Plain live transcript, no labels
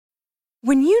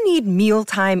When you need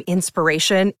mealtime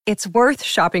inspiration, it's worth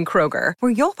shopping Kroger,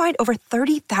 where you'll find over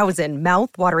 30,000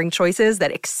 mouth-watering choices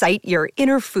that excite your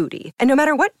inner foodie. And no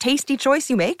matter what tasty choice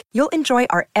you make, you'll enjoy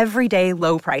our everyday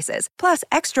low prices, plus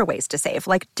extra ways to save,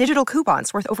 like digital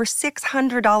coupons worth over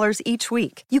 $600 each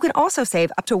week. You can also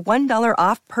save up to $1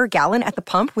 off per gallon at the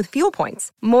pump with fuel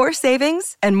points. More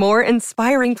savings and more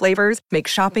inspiring flavors make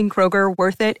shopping Kroger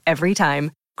worth it every time.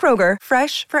 Kroger,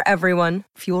 fresh for everyone.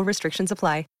 Fuel restrictions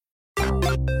apply.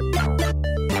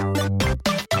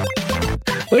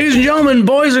 Ladies and gentlemen,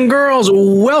 boys and girls,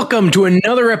 welcome to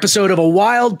another episode of A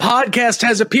Wild Podcast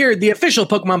Has Appeared, the official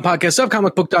Pokemon podcast of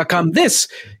comicbook.com. This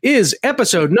is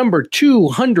episode number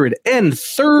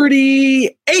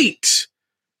 238.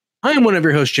 I am one of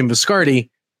your hosts, Jim Viscardi,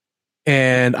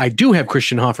 and I do have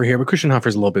Christian Hoffer here, but Christian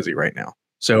Hoffer's a little busy right now.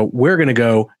 So we're going to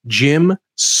go Jim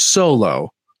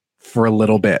solo for a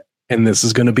little bit, and this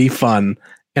is going to be fun,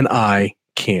 and I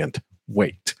can't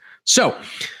wait. So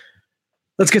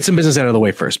let's get some business out of the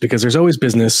way first, because there's always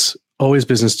business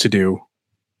to do.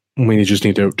 We just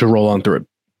need to roll on through it.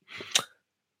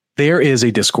 There is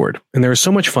a Discord, and there is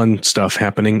so much fun stuff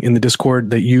happening in the Discord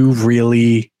that you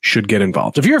really should get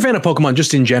involved. If you're a fan of Pokemon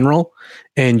just in general,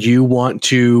 and you want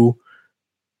to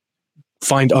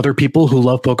find other people who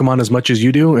love Pokemon as much as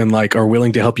you do and like are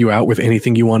willing to help you out with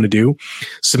anything you want to do,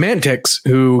 Semantics,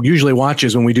 who usually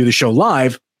watches when we do the show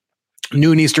live,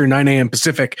 noon Eastern, 9 a.m.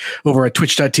 Pacific, over at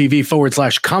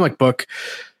twitch.tv/comic book,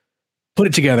 put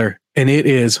it together, and it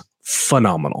is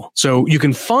phenomenal. So you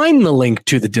can find the link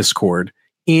to the Discord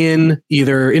in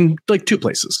like two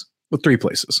places, or three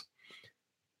places.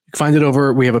 You can find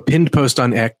it we have a pinned post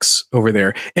on X over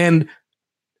there, and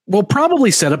we'll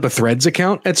probably set up a Threads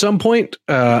account at some point.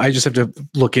 I just have to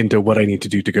look into what I need to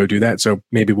do to go do that. So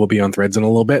maybe we'll be on Threads in a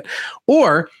little bit,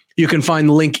 or you can find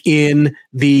the link in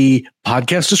the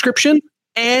podcast description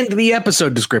and the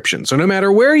episode description. So no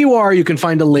matter where you are, you can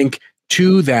find a link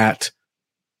to that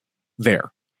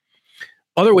there.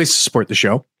 Other ways to support the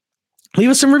show: leave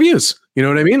us some reviews. You know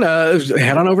what I mean?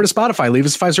 Head on over to Spotify, leave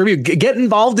us a 5-star review. Get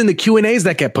involved in the Q&As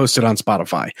that get posted on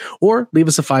Spotify, or leave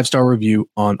us a 5-star review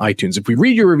on iTunes. If we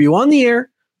read your review on the air,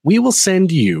 we will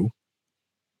send you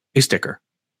a sticker,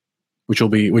 which will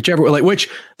be which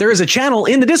there is a channel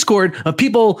in the Discord of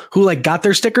people who like got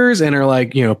their stickers and are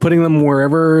like, putting them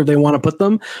wherever they want to put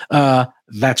them.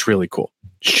 That's really cool.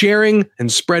 Sharing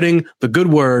and spreading the good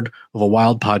word of A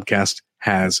Wild Podcast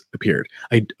has appeared.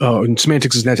 And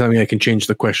Semantics is now telling me I can change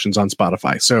the questions on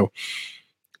Spotify. So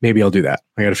maybe I'll do that.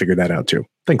 I got to figure that out too.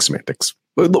 Thanks, Semantics.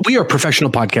 We are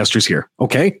professional podcasters here.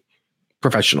 Okay.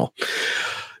 Professional.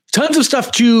 Tons of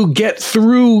stuff to get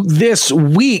through this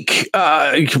week.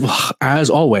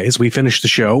 As always, we finished the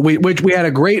show. We had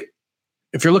a great.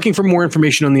 If you're looking for more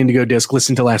information on the Indigo Disc,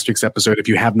 listen to last week's episode if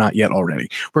you have not yet already.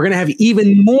 We're going to have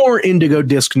even more Indigo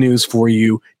Disc news for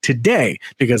you today,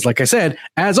 because like I said,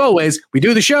 as always, we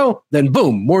do the show, then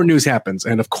boom, more news happens.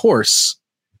 And of course,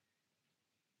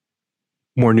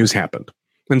 more news happened.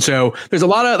 And so there's a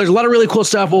lot of really cool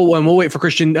stuff. We'll wait for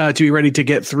Christian to be ready to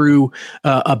get through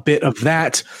a bit of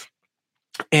that.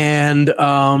 And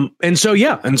so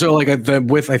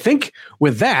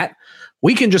with that,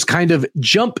 we can just kind of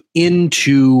jump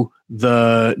into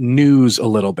the news a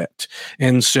little bit.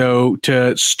 And so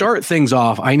to start things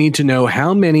off, I need to know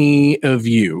how many of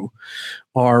you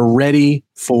are ready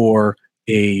for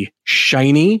a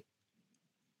shiny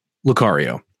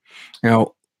Lucario.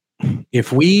 Now,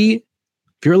 if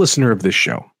you're a listener of this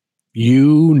show,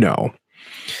 shinies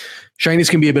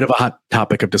can be a bit of a hot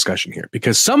topic of discussion here,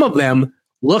 because some of them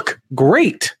look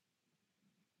great.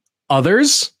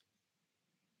 Others,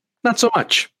 not so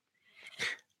much.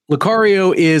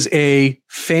 Lucario is a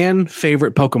fan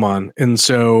favorite Pokemon, and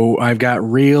so I've got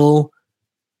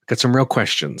some real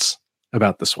questions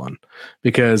about this one,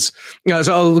 because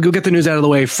so I'll get the news out of the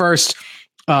way first.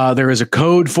 There is a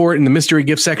code for it in the mystery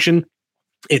gift section.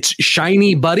 It's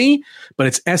Shiny Buddy, but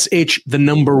it's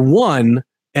SH1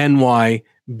 NYBUDDY.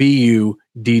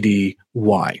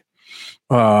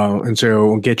 And so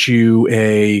we'll get you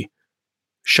a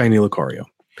shiny Lucario.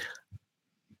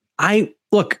 I'm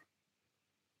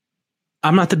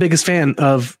not the biggest fan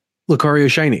of Lucario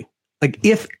shiny. Like,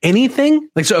 if anything,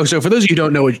 so for those of you who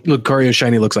don't know what Lucario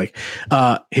shiny looks like,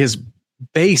 his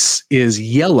base is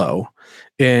yellow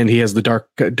and he has the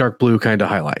dark blue kind of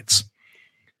highlights.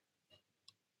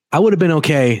 I would have been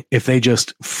okay if they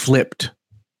just flipped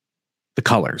the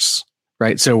colors,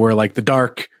 right? So where like the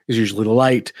dark is usually the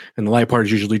light and the light part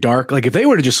is usually dark. Like, if they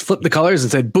were to just flip the colors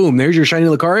and said, boom, there's your shiny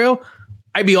Lucario,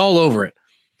 I'd be all over it.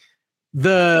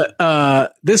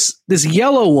 This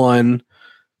yellow one,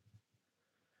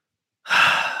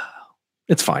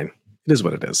 it's fine. It is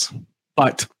what it is.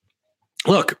 But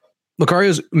look, Lucario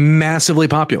is massively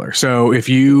popular. So if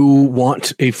you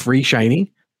want a free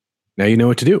shiny, now you know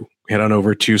what to do. Head on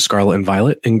over to Scarlet and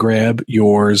Violet and grab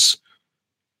yours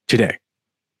today.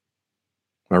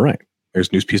 All right.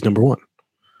 There's news piece number 1.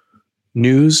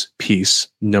 News piece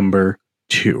number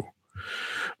 2.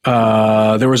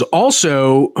 There was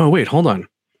also... Oh, wait, hold on.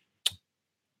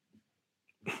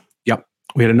 Yep.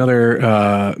 We had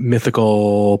another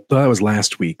mythical... That was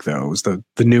last week, though. It was the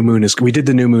new moon is... We did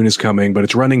the new moon is coming, but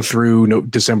it's running through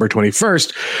December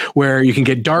 21st, where you can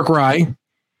get Darkrai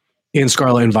in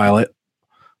Scarlet and Violet.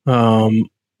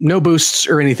 No boosts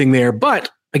or anything there. But,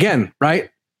 again, right?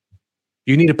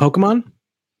 You need a Pokemon?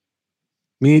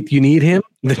 You need him?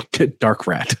 The Dark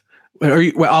Rat.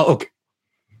 Okay.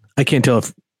 I can't tell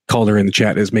if Calder in the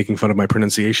chat is making fun of my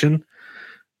pronunciation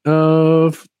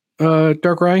of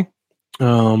Darkrai.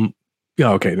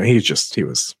 Yeah, okay. No, he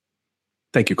was.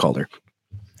 Thank you, Calder.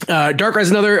 Darkrai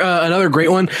is another great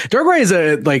one. Darkrai is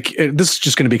this is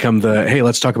just going to become the hey,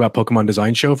 let's talk about Pokemon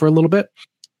design show for a little bit.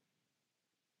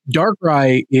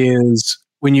 Darkrai is,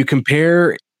 when you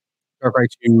compare Darkrai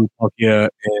to Palkia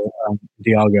and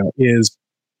Dialga, is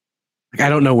I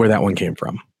don't know where that one came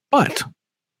from, but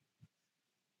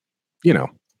the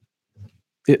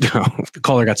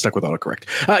caller got stuck with autocorrect.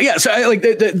 So I like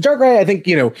the Darkrai. I think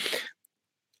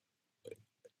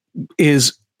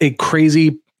is a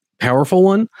crazy powerful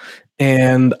one,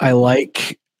 and I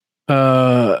like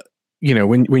when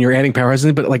you're adding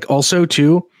powerhouses, but like also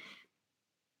too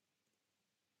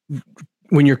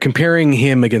when you're comparing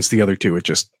him against the other two, it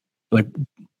just like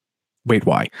wait,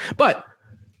 why? But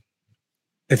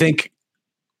I think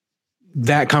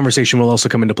that conversation will also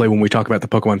come into play when we talk about the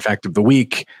Pokemon fact of the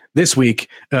week this week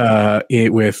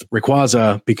with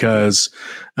Rayquaza, because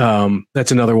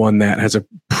that's another one that has a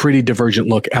pretty divergent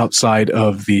look outside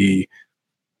of the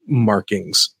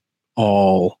markings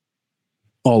all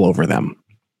over them.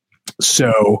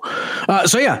 So like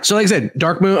I said,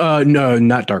 Dark Moon. No,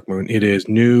 not Dark Moon. It is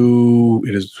new.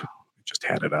 It is. Just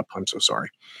had it up. I'm so sorry.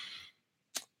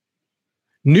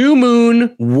 New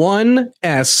Moon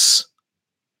 1S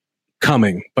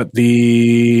coming, but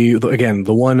the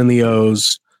 1 and the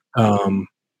O's are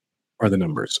the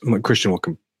numbers. Christian will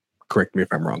correct me if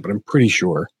I'm wrong, but I'm pretty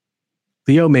sure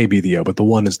the O may be the O, but the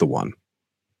 1 is the 1.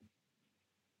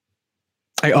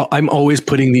 I'm always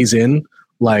putting these in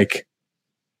like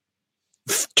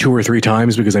 2 or 3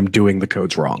 times because I'm doing the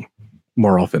codes wrong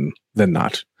more often than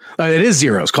not. It is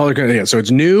zeros. So it's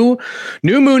new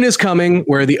moon is coming,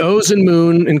 where the O's and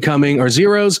moon and coming are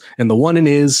zeros, and the 1 and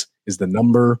is the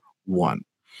number 1.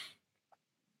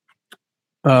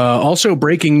 Also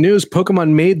breaking news,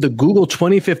 Pokemon made the Google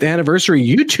 25th anniversary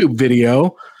YouTube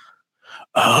video.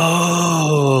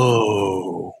 Oh,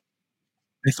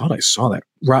 I thought I saw that.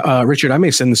 Richard, I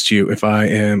may send this to you if I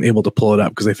am able to pull it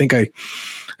up, because I think I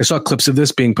saw clips of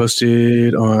this being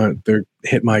posted on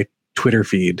hit my Twitter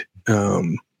feed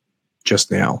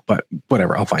just now, but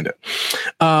whatever, I'll find it.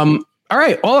 All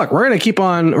right. Well, look, we're gonna keep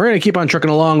on trucking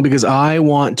along, because I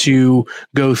want to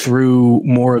go through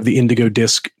more of the Indigo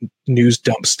Disc news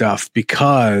dump stuff,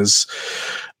 because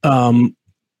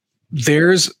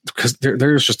there's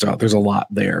a lot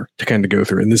there to kind of go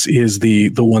through, and this is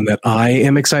the one that I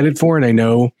am excited for, and I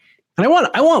know, and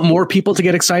I want more people to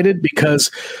get excited, because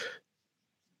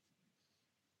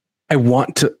I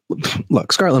want to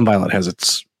look. Scarlet and Violet has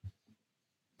its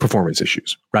performance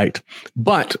issues, right?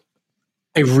 But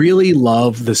I really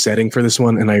love the setting for this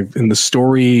one, and the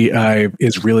story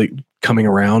is really coming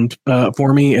around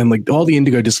for me, and like all the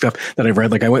Indigo Disc stuff that I've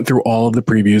read. Like I went through all of the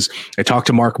previews. I talked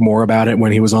to Mark more about it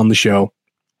when he was on the show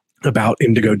about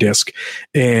Indigo Disc,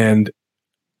 and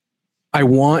I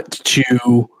want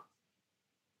to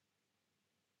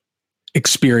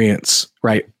experience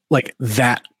like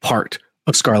that part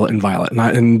of Scarlet and Violet,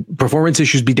 and performance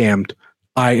issues be damned.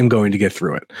 I am going to get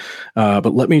through it.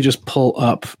 But let me just pull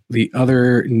up the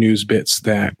other news bits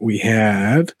that we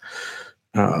had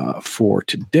for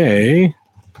today.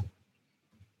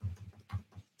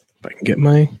 If I can get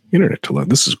my internet to load.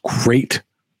 This is great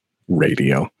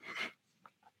radio.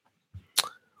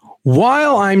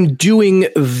 While I'm doing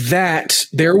that,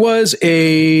 there was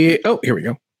oh, here we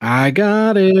go. I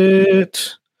got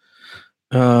it.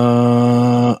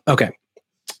 Okay.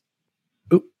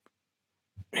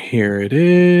 Here it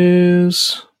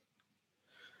is.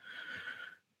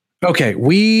 Okay,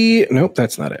 nope,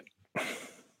 that's not it.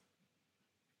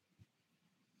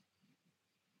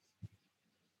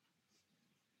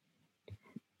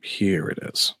 Here it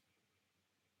is.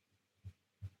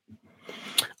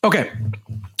 Okay.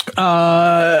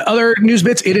 Other news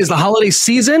bits. It is the holiday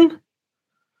season.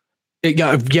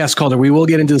 Yes, Calder. We will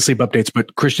get into the sleep updates,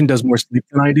 but Christian does more sleep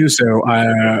than I do, so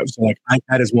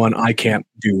that is one I can't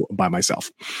do by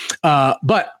myself.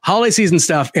 But holiday season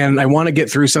stuff, and I want to get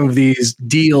through some of these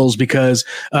deals because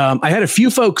I had a few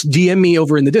folks DM me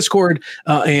over in the Discord,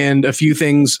 and a few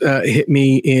things hit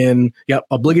me in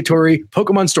obligatory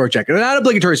Pokemon store check, not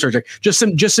obligatory store check, just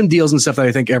some deals and stuff that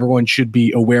I think everyone should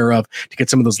be aware of to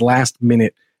get some of those last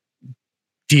minute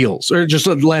deals or just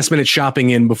last minute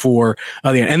shopping in before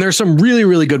the end. And there's some really,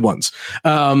 really good ones.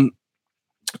 So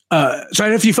I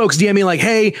had a few folks DM me like,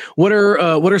 hey, what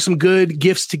are some good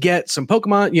gifts to get some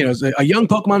Pokemon, a young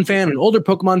Pokemon fan, an older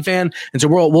Pokemon fan. And so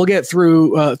we'll get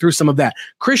through some of that.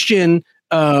 Christian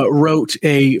wrote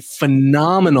a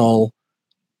phenomenal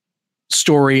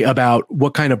story about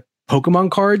what kind of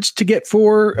Pokemon cards to get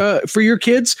for your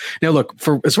kids. Now, look,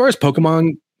 as far as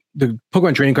the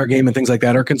Pokemon trading card game and things like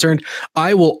that are concerned,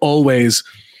 I will always,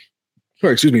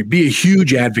 be a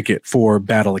huge advocate for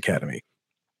Battle Academy.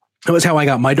 That was how I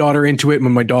got my daughter into it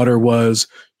when my daughter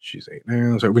she's 8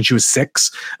 now, so when she was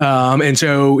 6. And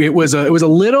so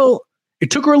it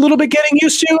took her a little bit getting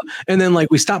used to. And then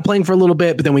we stopped playing for a little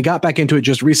bit, but then we got back into it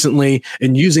just recently,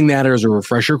 and using that as a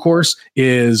refresher course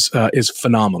is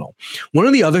phenomenal. One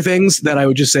of the other things that I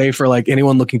would just say for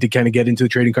anyone looking to kind of get into the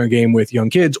trading card game with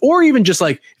young kids, or even just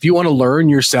if you want to learn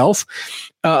yourself,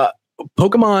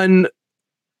 Pokemon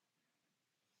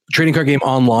trading card game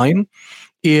online,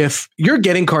 if you're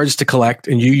getting cards to collect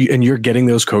and you're getting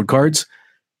those code cards,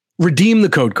 redeem the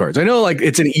code cards. I know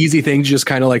it's an easy thing to just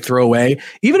kind of throw away.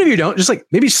 Even if you don't, just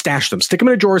maybe stash them, stick them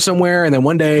in a drawer somewhere, and then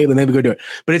one day then maybe go do it.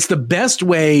 But it's the best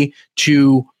way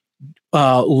to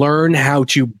learn how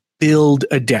to build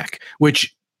a deck,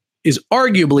 which is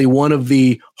arguably one of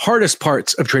the hardest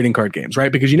parts of trading card games,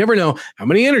 right? Because you never know, how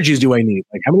many energies do I need?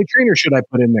 How many trainers should I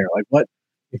put in there? What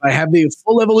if I have the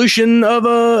full evolution of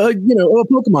a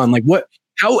Pokemon?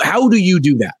 How do you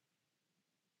do that?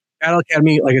 Battle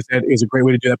Academy, like I said, is a great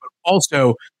way to do that, but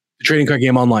also the trading card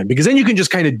game online, because then you can just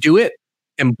kind of do it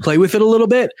and play with it a little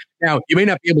bit. Now, you may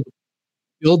not be able to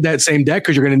build that same deck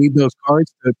because you're going to need those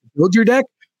cards to build your deck,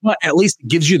 but at least it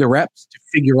gives you the reps to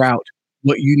figure out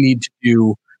what you need to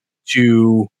do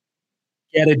to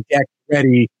get a deck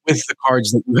ready with the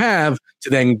cards that you have to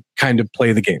then kind of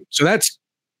play the game. So that's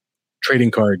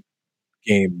trading card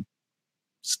game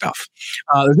stuff.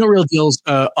 There's no real deals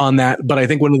on that, but I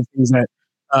think one of the things that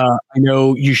I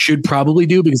know you should probably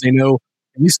do, because I know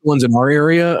at least the ones in our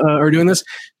area are doing this.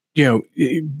 You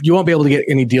won't be able to get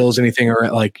any deals, anything, or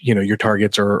at your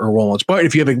Targets or Walmarts. But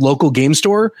if you have a local game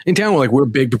store in town, we're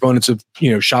big proponents of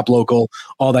shop local,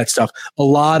 all that stuff. A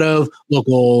lot of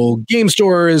local game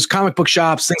stores, comic book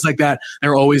shops, things like that,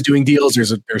 they're always doing deals.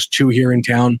 There's 2 here in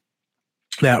town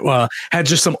that had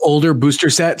just some older booster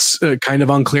sets kind of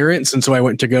on clearance. And so I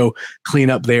went to go clean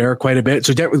up there quite a bit.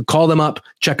 So call them up,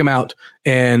 check them out,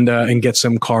 and get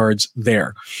some cards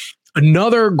there.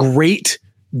 Another great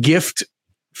gift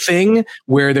thing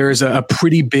where there's a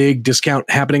pretty big discount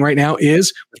happening right now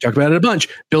is, we've talked about it a bunch,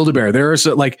 Build-A-Bear. There was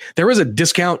a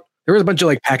discount. There was a bunch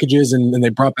of packages and they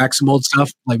brought back some old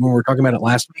stuff when we were talking about it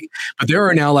last week, but there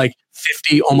are now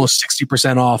 50, almost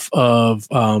 60% off of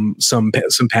some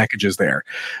packages there.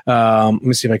 Let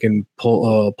me see if I can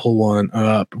pull one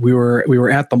up. We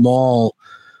were at the mall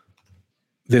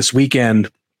this weekend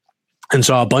and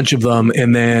saw a bunch of them,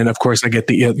 and then of course I get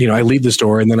I leave the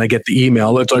store and then I get the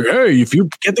email that's hey, if you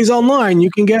get these online,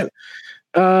 you can get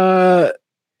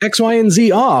X, Y, and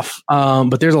Z off.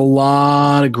 But there's a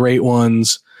lot of great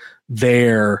ones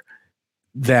there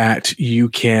that you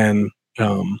can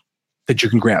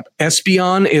grab.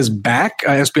 Espeon is back.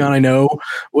 Espeon, I know,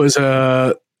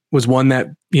 was one that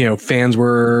fans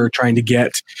were trying to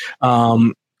get.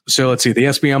 So let's see. The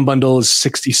Espeon bundle is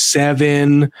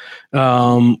 $67,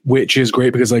 which is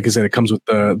great because, like I said, it comes with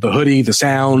the hoodie, the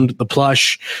sound, the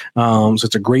plush. So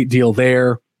it's a great deal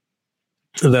there.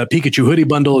 The Pikachu hoodie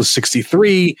bundle is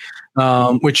 $63,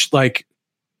 which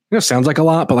sounds like a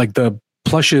lot, but the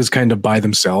plushes kind of by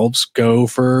themselves go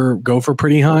for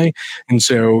pretty high. And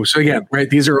so again, right,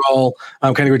 these are all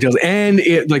kind of great deals. And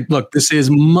look, this is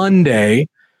Monday.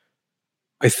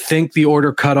 I think the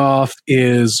order cutoff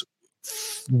is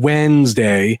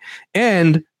Wednesday,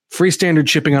 and free standard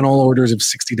shipping on all orders of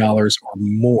 $60 or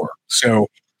more. So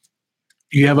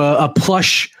you have a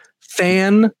plush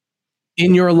fan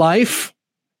in your life,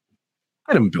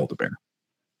 let them Build-A-Bear,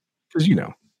 because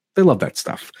they love that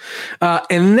stuff.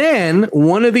 And then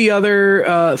one of the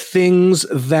other things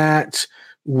that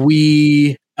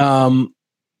we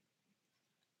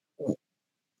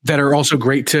that are also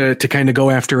great to kind of go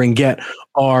after and get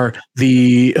are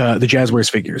the Jazzwares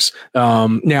figures.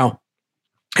 Now,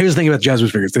 Here's the thing about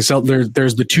Jazzwares figures. They sell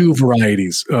there's the two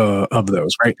varieties of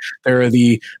those, right? There are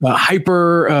the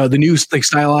the new like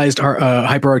stylized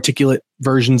hyper articulate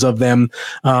versions of them,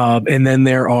 and then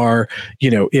there are,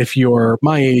 if you're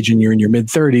my age and you're in your mid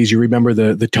 30s, you remember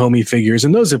the Tomy figures,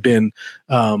 and those have been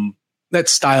that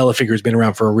style of figure has been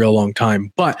around for a real long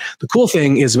time. But the cool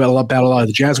thing is about a lot of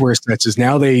the Jazzwares sets is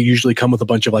now they usually come with a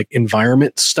bunch of like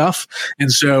environment stuff, and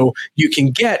so you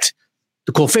can get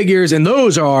the cool figures, and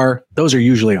those are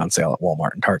usually on sale at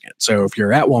Walmart and Target. So if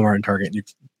you're at Walmart and Target and you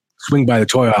swing by the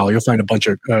toy aisle, you'll find a bunch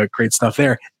of great stuff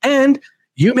there, and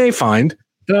you may find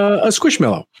a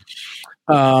Squishmallow.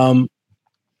 So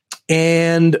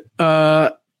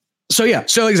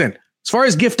like I said, as far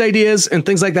as gift ideas and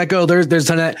things like that go, there's a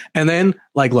ton of that. And then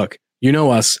look,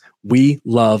 us, we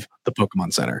love the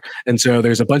Pokemon Center. And so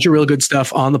there's a bunch of real good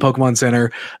stuff on the Pokemon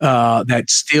Center that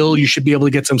still you should be able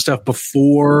to get some stuff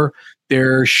before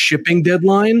their shipping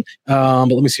deadline. But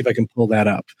let me see if I can pull that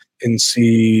up and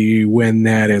see when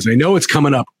that is. I know it's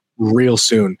coming up real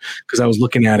soon because I was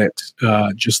looking at it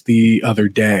just the other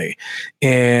day.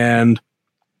 And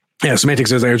yeah, Semantic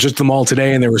says I was just at the mall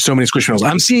today and there were so many Squishmallows.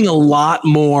 I'm seeing a lot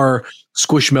more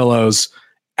Squishmallows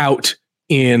out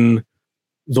in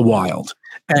the wild.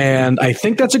 And I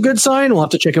think that's a good sign. We'll have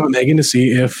to check in with Megan to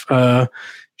see if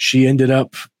she ended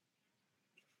up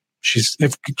she's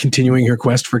continuing her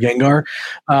quest for Gengar.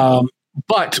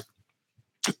 But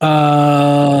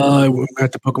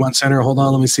at the Pokemon Center, hold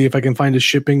on, let me see if I can find a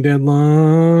shipping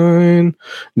deadline.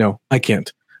 No, I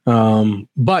can't.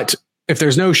 But if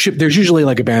there's no ship, there's usually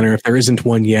like a banner. If there isn't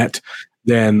one yet,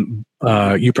 then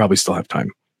you probably still have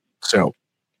time. So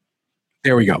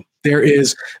there we go. There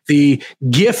is the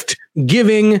gift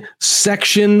giving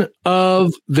section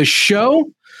of the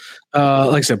show.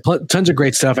 Like I said, tons of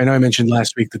great stuff. I know I mentioned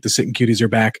last week that the Sit and Cuties are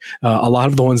back. A lot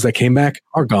of the ones that came back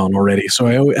are gone already. So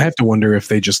I have to wonder if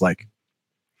they just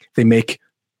they make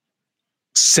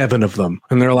 7 of them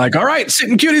and they're like, all right, Sit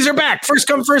and Cuties are back. First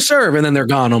come, first serve. And then they're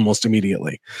gone almost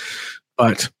immediately.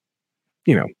 But,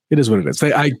 it is what it is.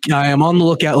 I am on the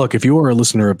lookout. Look, if you are a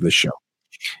listener of this show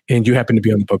and you happen to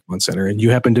be on the Pokemon Center and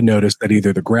you happen to notice that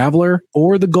either the Graveler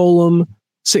or the Golem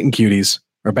Sit and Cuties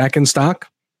are back in stock,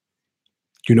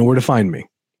 you know where to find me.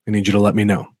 I need you to let me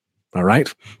know. All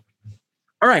right.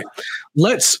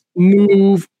 Let's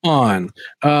move on.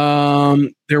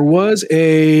 There was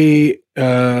I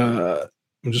have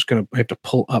to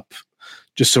pull up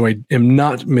just so I am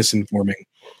not misinforming.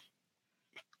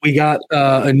 We got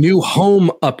a new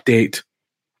home update,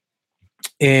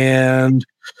 and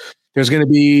there's going to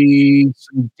be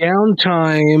some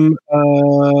downtime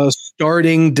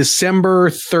starting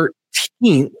December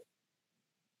 13th,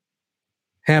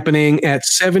 happening at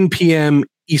 7 p.m.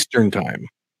 Eastern time.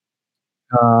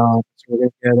 So we're going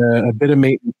to get a bit of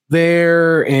maintenance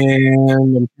there,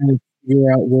 and I'm trying to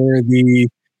figure out where I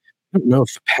don't know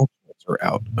if the patch notes are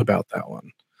out about that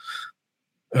one.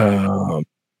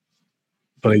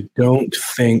 But I don't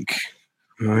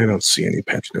see any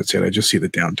patch notes yet. I just see the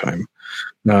downtime.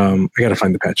 I got to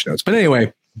find the patch notes. But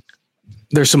anyway,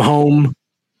 there's some home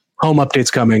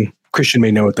updates coming. Christian may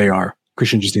know what they are.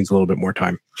 Christian just needs a little bit more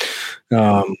time.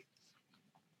 But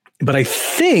I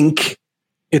think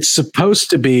it's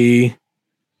supposed to be, if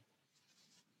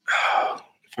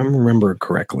I remember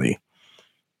correctly,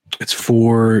 it's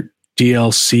for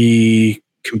DLC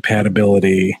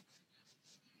compatibility.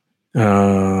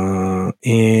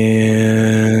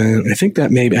 And I think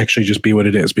that may actually just be what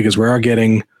it is, because we're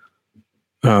getting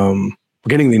the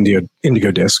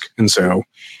Indigo disc, and so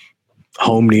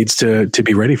home needs to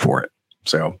be ready for it.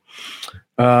 So,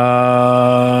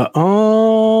 all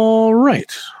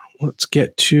right, let's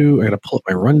get to. I got to pull up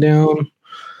my rundown.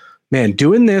 Man,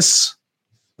 doing this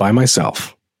by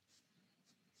myself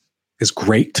is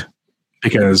great,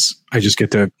 because I just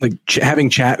get to having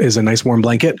chat is a nice warm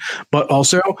blanket, but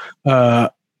also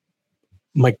the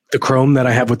Chrome that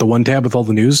I have with the one tab with all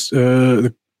the news,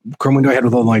 the Chrome window I had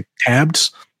with all my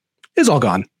tabs is all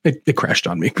gone. It crashed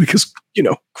on me because,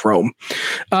 Chrome.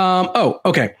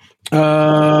 Okay.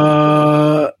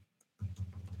 I'm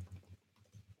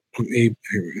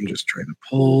just trying to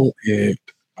pull it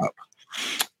up.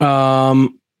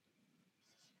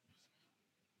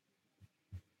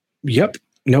 Yep.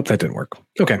 Nope, that didn't work.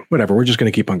 Okay, whatever. We're just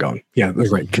going to keep on going. Yeah,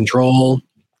 that's right. Control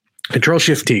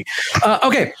Shift T.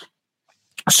 Okay.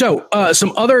 So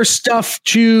some other stuff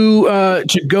to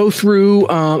go through.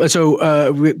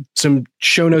 With some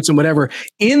show notes and whatever.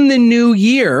 In the new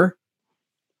year,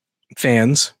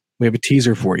 fans, we have a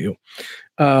teaser for you.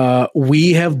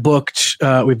 We booked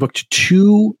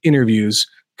 2 interviews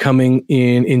coming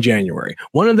in January.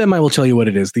 One of them I will tell you what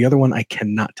it is. The other one I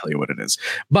cannot tell you what it is.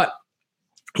 But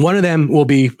One of them will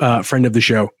be a friend of the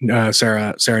show,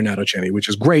 Sarah Natoceni, which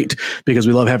is great because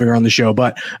we love having her on the show.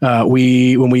 But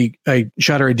I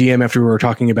shot her a DM after we were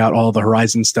talking about all the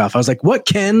Horizon stuff. I was like, "What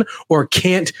can or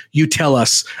can't you tell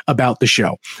us about the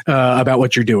show, about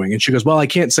what you're doing?" And she goes, "Well, I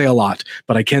can't say a lot,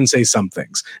 but I can say some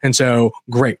things." And so,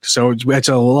 great. So why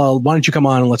don't you come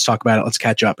on and let's talk about it? Let's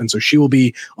catch up. And so she will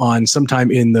be on sometime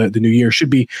in the new year. Should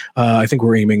be, I think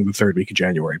we're aiming the third week of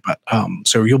January. But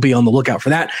so you'll be on the lookout for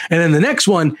that. And then the next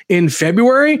one in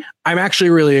February, I'm actually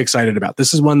really excited about.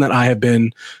 This is one that I have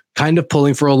been kind of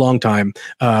pulling for a long time,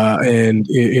 and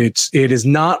it is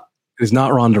not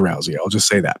Ronda Rousey. I'll just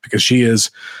say that because she is,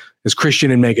 as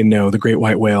Christian and Megan know, the great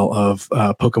white whale of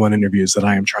Pokemon interviews that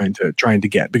I am trying to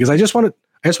get, because I just want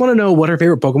to know what her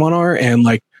favorite Pokemon are and,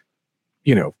 like,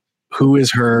 you know, who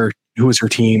is her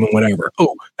team and whatever.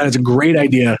 Oh, that is a great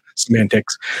idea,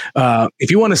 Semantics.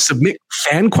 If you want to submit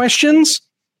fan questions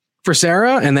for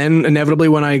Sarah, and then inevitably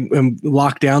when I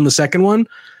lock down the second one,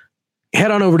 head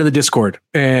on over to the Discord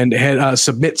and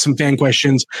submit some fan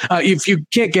questions. If you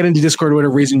can't get into Discord for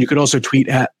whatever reason, you could also tweet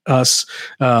at us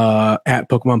at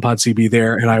Pokemon Pod CB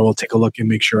there, and I will take a look and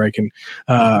make sure I can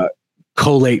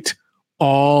collate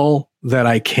all that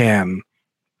I can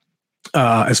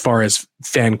as far as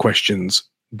fan questions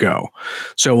go.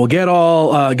 So we'll get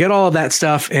all of that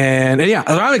stuff, and yeah,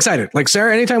 I'm excited. Like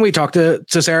Sarah, anytime we talk to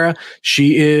Sarah,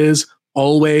 she is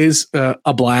always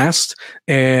a blast,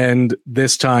 and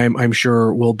this time I'm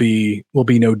sure will be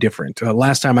no different.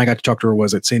 Last time I got to talk to her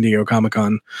was at San Diego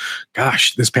Comic-Con,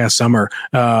 gosh, this past summer,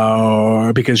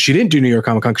 because she didn't do New York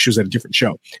Comic-Con because she was at a different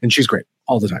show, and she's great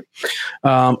all the time.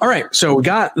 All right, so we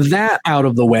got that out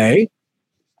of the way.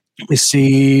 Let me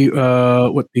see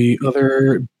what the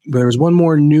other. There was one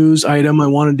more news item I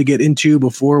wanted to get into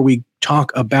before we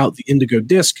talk about the Indigo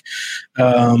disc,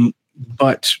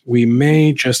 but we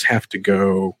may just have to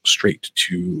go straight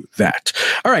to that.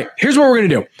 All right, here's what we're going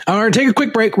to do. I'm going to take a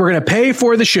quick break. We're going to pay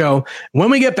for the show.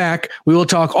 When we get back, we will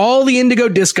talk all the Indigo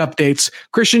disc updates.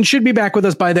 Christian should be back with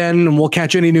us by then, and we'll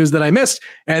catch any news that I missed,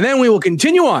 and then we will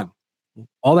continue on.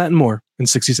 All that and more in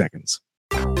 60 seconds.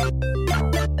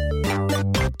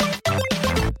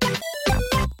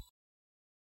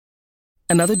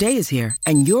 Another day is here,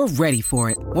 and you're ready for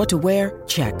it. What to wear?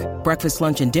 Check. Breakfast,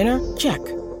 lunch, and dinner? Check.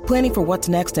 Planning for what's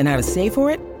next and how to save for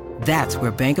it? That's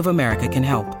where Bank of America can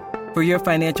help. For your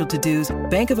financial to-dos,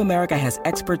 Bank of America has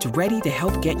experts ready to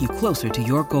help get you closer to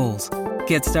your goals.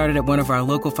 Get started at one of our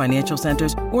local financial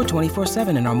centers or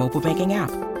 24/7 in our mobile banking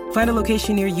app. Find a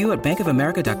location near you at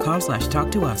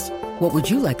bankofamerica.com/talktous. What would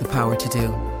you like the power to do?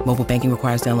 Mobile banking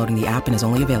requires downloading the app and is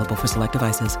only available for select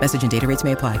devices. Message and data rates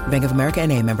may apply. Bank of America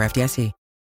NA, member FDIC.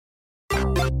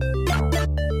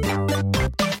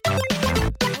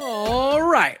 All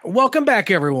right. Welcome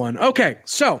back, everyone. Okay,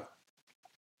 so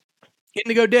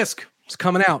Indigo disc is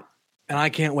coming out, and I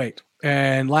can't wait.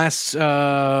 And was it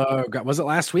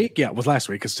last week? Yeah, it was last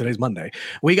week because today's Monday.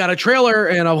 We got a trailer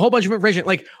and a whole bunch of information,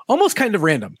 like almost kind of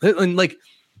random. And like,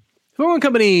 Pokemon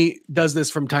Company does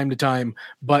this from time to time,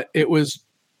 but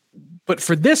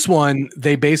for this one,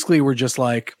 they basically were just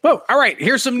like, "Whoa, all right,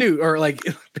 here's some news," or like,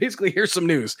 basically, here's some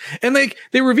news, and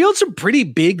they revealed some pretty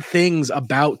big things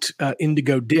about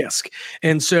Indigo disc,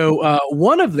 and so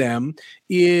one of them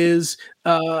is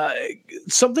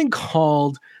something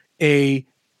called a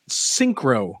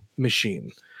synchro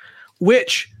machine,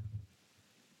 which,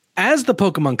 as the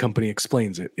Pokemon Company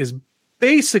explains it, is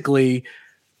basically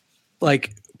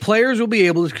like players will be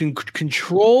able to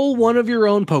control one of your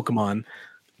own Pokemon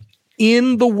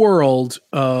in the world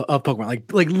of Pokemon,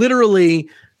 like literally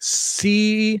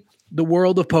see the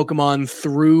world of Pokemon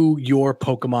through your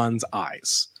Pokemon's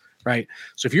eyes, right?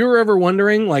 So if you were ever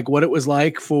wondering like what it was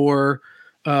like for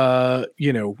one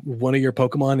of your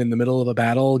Pokemon in the middle of a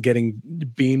battle getting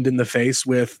beamed in the face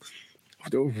with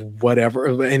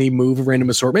whatever, any move of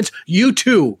random assortments, you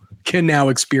too can now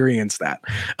experience that.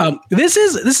 This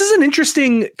is an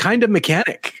interesting kind of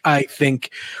mechanic, I think,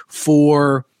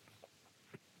 for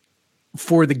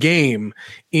the game,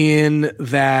 in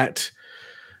that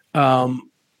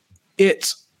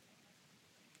it's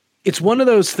one of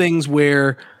those things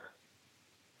where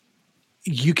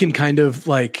you can kind of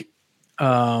like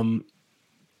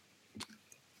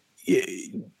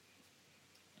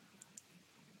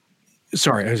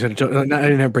sorry, I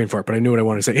didn't have brain fart, but I knew what I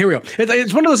wanted to say. Here we go.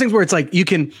 It's one of those things where it's like you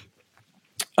can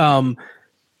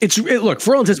look,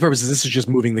 for all intents and purposes, this is just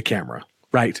moving the camera,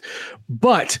 right?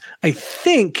 But I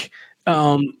think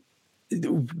I'm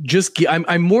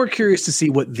more curious to see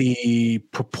what the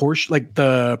proportions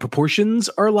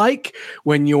are like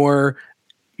when you're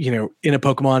in a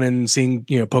Pokemon and seeing,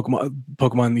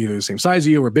 Pokemon either the same size as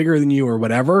you or bigger than you or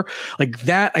whatever, like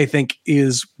that, I think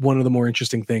is one of the more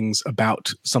interesting things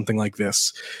about something like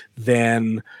this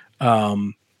than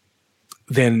really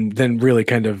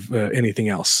kind of anything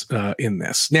else in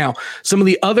this. Now, some of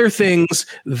the other things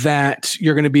that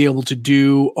you're going to be able to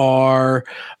do are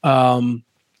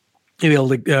you'll be able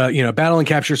to battle and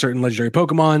capture certain legendary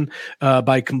Pokemon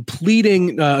by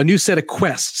completing a new set of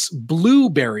quests,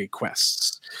 blueberry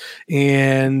quests,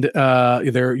 and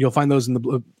you'll find those in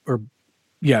the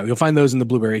you'll find those in the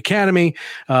Blueberry Academy.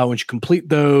 Once you complete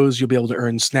those, you'll be able to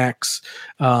earn snacks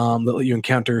that let you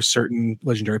encounter certain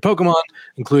legendary Pokemon,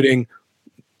 including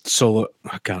Solo.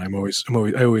 Oh God, I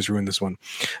always ruin this one.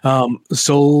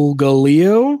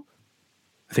 Solgaleo.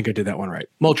 I think I did that one right.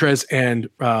 Moltres and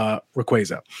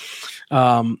Rayquaza.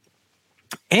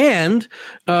 And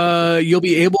you'll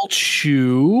be able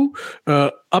to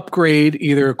upgrade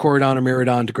either Corridon or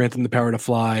Miraidon to grant them the power to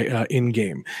fly in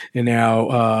game. And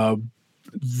now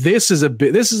this is a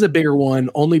bigger one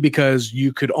only because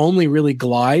you could only really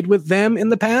glide with them in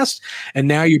the past, and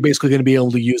now you're basically going to be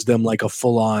able to use them like a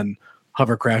full-on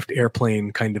hovercraft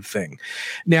airplane kind of thing.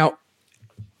 Now,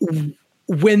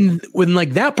 when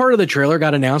like that part of the trailer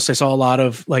got announced, I saw a lot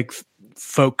of like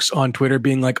folks on Twitter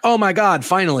being like, "Oh my God,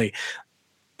 finally!"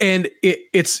 And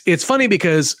it's funny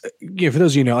because for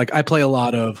those of you like I play a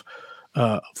lot of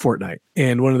Fortnite,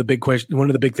 and one of the big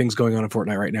things going on in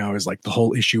Fortnite right now is like the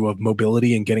whole issue of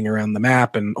mobility and getting around the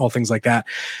map and all things like that.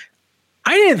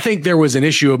 I didn't think there was an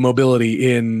issue of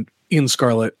mobility in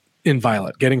Scarlet, in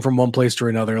Violet, getting from one place to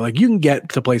another. Like you can get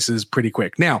to places pretty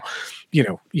quick. Now,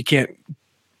 you can't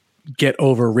get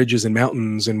over ridges and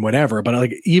mountains and whatever, but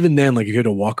like even then, like you had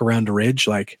to walk around a ridge,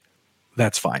 like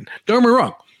that's fine. Don't get me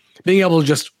wrong, being able to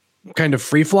just kind of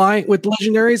free fly with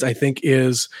legendaries, I think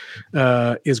is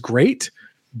great,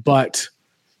 but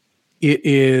it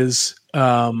is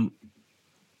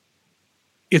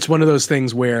it's one of those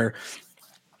things where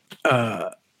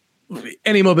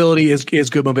any mobility is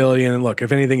good mobility. And look,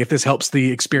 if anything, if this helps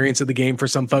the experience of the game for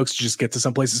some folks to just get to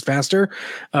some places faster,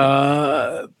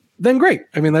 then great.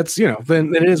 I mean, that's,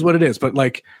 then it is what it is. But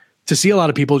like to see a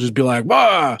lot of people just be like,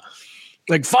 "Wah!"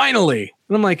 Like finally.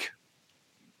 And I'm like,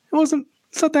 it's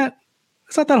not that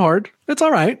hard. It's all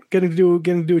right. Getting to do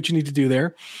what you need to do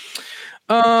there.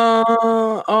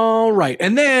 All right.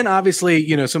 And then obviously,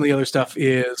 some of the other stuff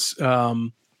is,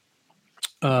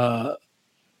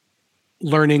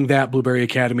 learning that Blueberry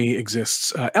Academy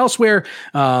exists elsewhere.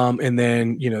 And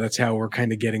then, that's how we're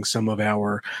kind of getting some of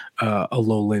our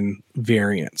Alolan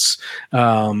variants.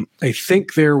 I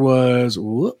think there was,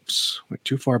 went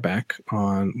too far back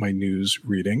on my news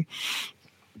reading.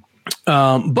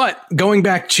 But going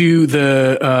back to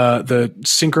the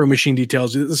synchro machine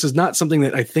details, this is not something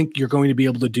that I think you're going to be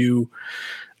able to do.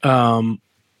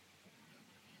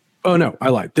 Oh no, I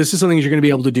lied. This is something you're going to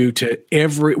be able to do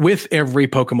with every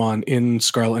Pokemon in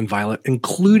Scarlet and Violet,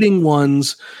 including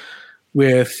ones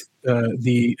with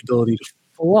the ability to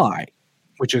fly,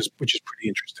 which is pretty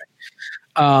interesting.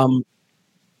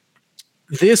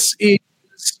 This is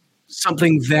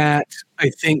something that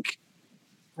I think,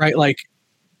 right, like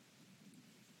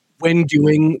when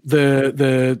doing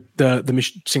the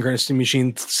synchronicity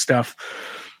machine stuff,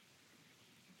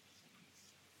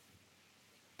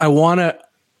 I want to.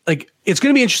 Like it's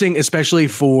going to be interesting, especially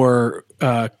for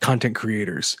content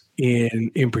creators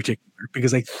in particular,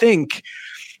 because I think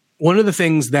one of the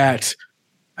things that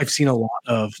I've seen a lot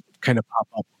of kind of pop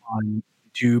up on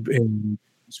YouTube and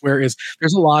elsewhere is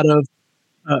there's a lot of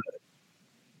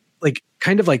like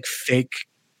kind of like fake,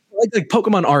 like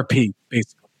Pokemon RP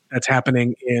basically that's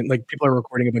happening in like people are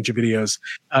recording a bunch of videos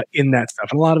in that stuff,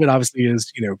 and a lot of it obviously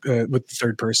is with the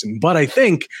third person, but I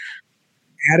think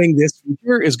adding this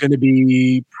feature is going to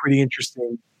be pretty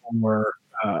interesting for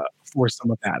some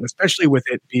of that, especially with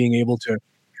it being able to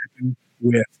happen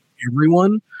with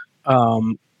everyone,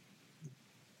 with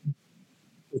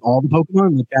all the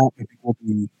Pokemon. Like that, I think will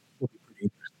be pretty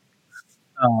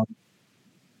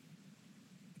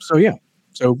interesting.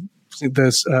 So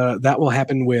this that will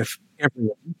happen with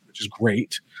everyone, which is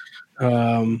great.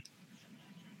 And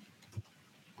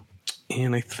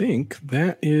I think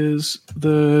that is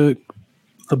the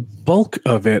bulk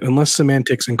of it, unless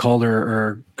Semantics and Calder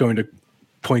are going to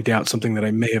point out something that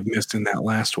I may have missed in that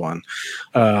last one,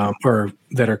 or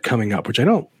that are coming up, which I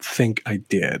don't think I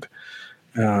did.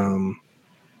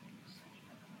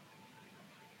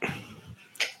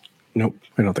 Nope,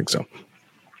 I don't think so.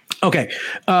 Okay.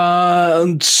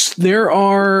 There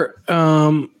are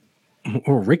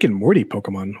Rick and Morty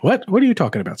Pokemon. What are you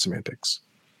talking about, Semantics?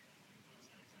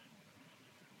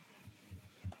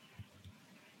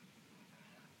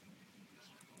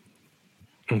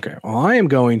 Okay. Well, I am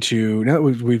going to, now that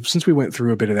we've since we went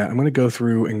through a bit of that, I'm going to go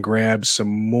through and grab some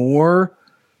more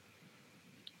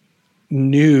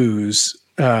news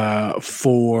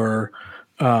for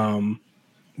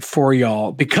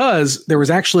y'all, because there was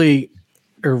actually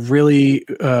a really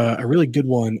good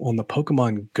one on the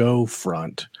Pokemon Go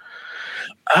front.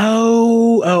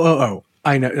 Oh.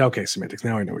 I know. Okay, semantics.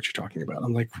 Now I know what you're talking about.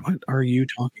 I'm like, what are you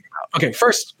talking about? Okay,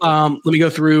 first, let me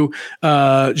go through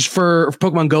just for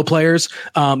Pokemon Go players.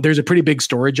 There's a pretty big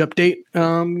storage update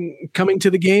coming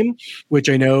to the game, which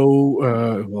I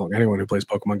know. Well, anyone who plays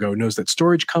Pokemon Go knows that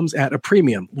storage comes at a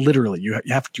premium. Literally, you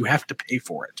have to pay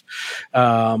for it.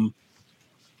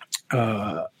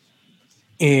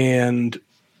 And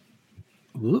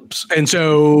whoops. And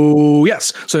so,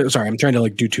 yes. So sorry, I'm trying to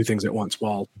do two things at once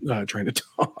while trying to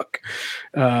talk.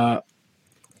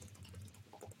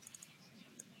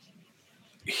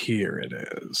 Here it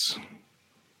is.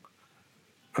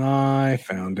 I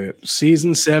found it.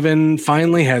 Season 7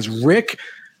 finally has Rick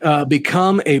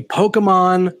become a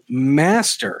Pokemon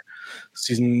master.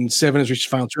 Season 7 has reached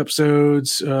the final 2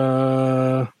 episodes.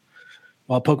 While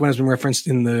Pokemon has been referenced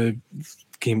in the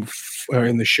game or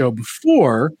in the show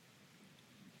before,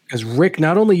 as Rick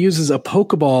not only uses a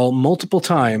Pokeball multiple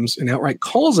times and outright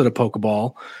calls it a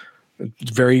Pokeball,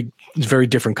 it's very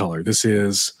different color. This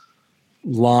is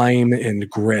lime and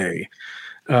gray.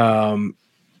 Oh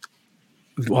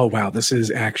wow, this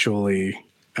is actually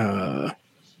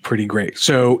pretty great.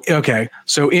 So okay,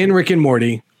 so in Rick and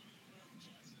Morty,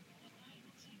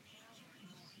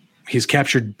 he's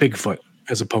captured Bigfoot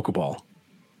as a Pokeball,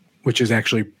 which is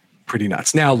actually pretty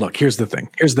nuts. Now, look, here's the thing.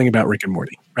 Here's the thing about Rick and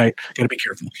Morty, right? Got to be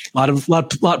careful.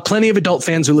 Plenty of adult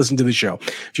fans who listen to the show.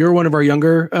 If you're one of our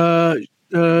younger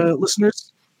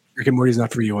listeners, Rick and Morty is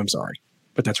not for you. I'm sorry,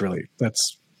 but that's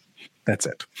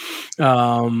it.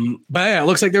 But yeah, it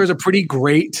looks like there was a pretty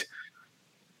great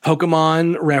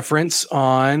Pokemon reference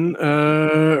on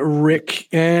Rick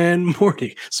and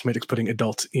Morty. Semantics putting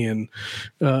adult in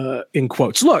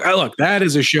quotes. Look, that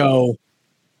is a show.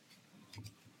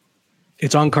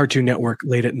 It's on Cartoon Network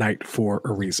late at night for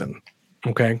a reason.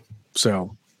 Okay,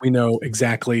 so we know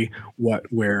exactly what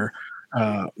we're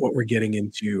getting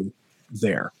into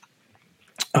there.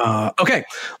 Okay,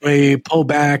 let me pull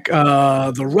back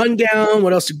the rundown.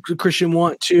 What else did Christian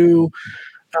want to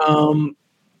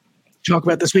talk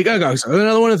about this week? Okay, so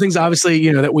another one of the things,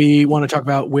 obviously, that we want to talk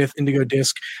about with Indigo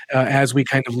Disc as we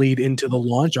kind of lead into the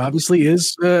launch, obviously,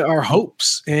 is our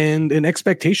hopes and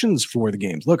expectations for the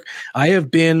games. Look, I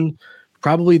have been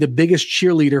probably the biggest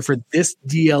cheerleader for this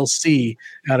DLC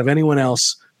out of anyone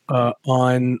else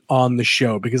on the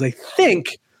show, because I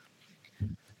think,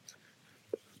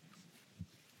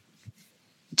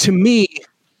 to me,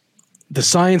 the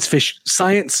science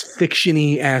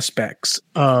fiction-y aspects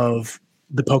of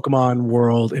the Pokemon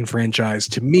world and franchise,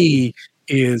 to me,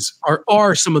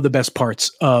 are some of the best parts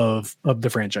of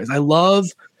the franchise. I love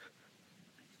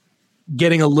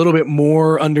getting a little bit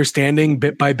more understanding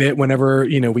bit by bit whenever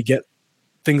we get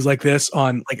things like this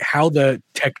on how the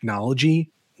technology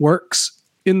works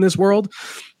in this world.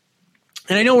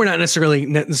 And I know we're not necessarily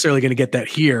going to get that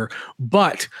here,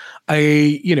 but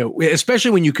especially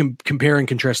when you compare and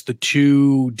contrast the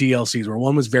two DLCs, where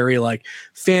one was very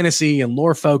fantasy and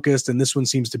lore focused, and this one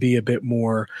seems to be a bit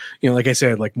more, like I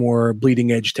said, more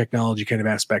bleeding edge technology kind of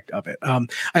aspect of it.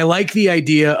 I like the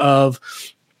idea of,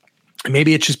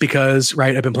 maybe it's just because,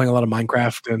 right, I've been playing a lot of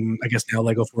Minecraft and I guess now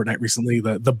Lego Fortnite recently,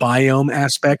 the biome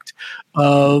aspect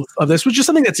of this, which is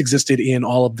something that's existed in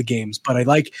all of the games. But I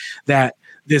like that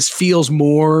this feels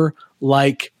more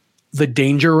like the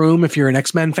Danger Room, if you're an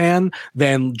X-Men fan,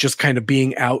 than just kind of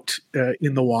being out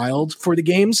in the wild for the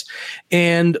games.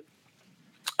 And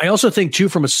I also think, too,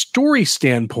 from a story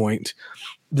standpoint,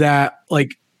 that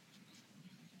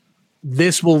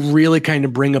this will really kind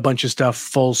of bring a bunch of stuff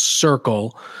full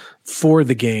circle for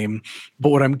the game. But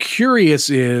what I'm curious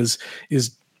is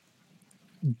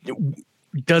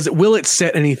will it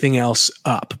set anything else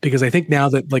up? Because I think now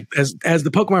that as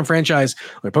the Pokemon franchise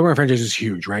is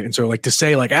huge, right? And so to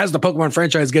say as the Pokemon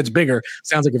franchise gets bigger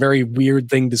sounds like a very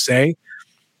weird thing to say.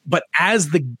 But as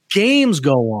the games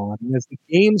go on, and as the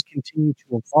games continue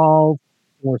to evolve,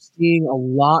 we're seeing a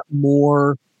lot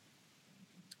more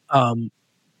I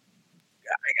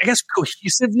guess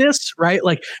cohesiveness, right?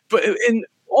 But in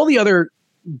all the other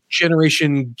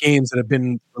generation games that have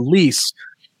been released,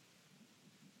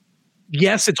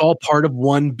 yes, it's all part of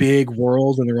one big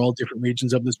world, and they're all different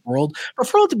regions of this world. But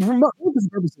for all different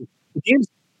purposes, the games,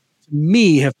 to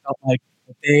me, have felt like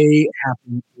they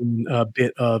happen in a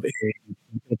bit of a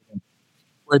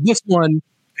where this one,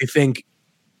 I think,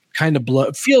 kind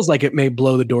of feels like it may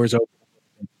blow the doors open.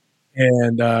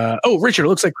 And Richard, it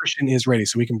looks like Christian is ready,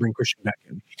 so we can bring Christian back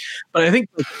in. But I think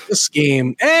this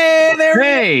game.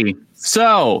 Hey,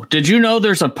 so did you know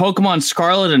there's a Pokemon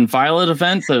Scarlet and Violet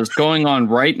event that is going on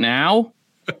right now?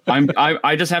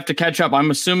 I just have to catch up.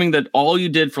 I'm assuming that all you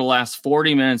did for the last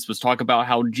 40 minutes was talk about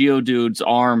how Geodude's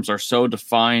arms are so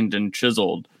defined and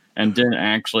chiseled, and didn't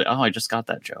actually. Oh, I just got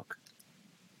that joke.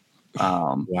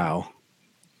 Wow.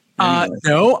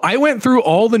 No, I went through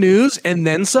all the news and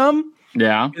then some.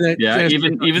 Yeah.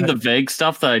 Even the vague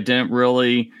stuff that I didn't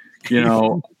really, even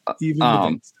the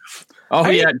vague stuff.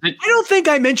 I don't think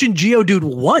I mentioned Geodude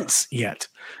once yet.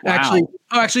 Wow.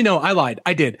 Actually, no, I lied.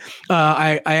 I did.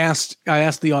 I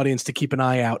asked the audience to keep an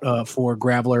eye out for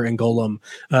Graveler and Golem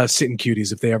Sitting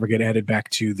Cuties if they ever get added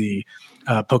back to the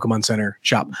Pokemon Center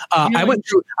shop.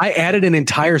 I added an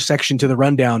entire section to the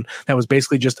rundown that was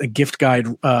basically just a gift guide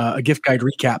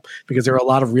recap, because there are a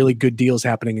lot of really good deals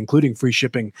happening, including free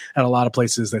shipping at a lot of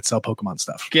places that sell Pokemon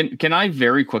stuff. Can I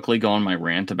very quickly go on my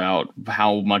rant about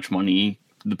how much money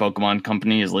the Pokemon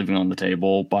company is leaving on the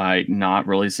table by not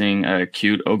releasing a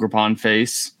cute Ogerpon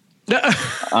face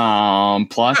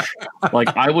plush?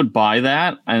 Like, I would buy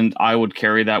that and I would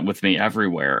carry that with me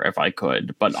everywhere if I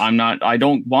could, but I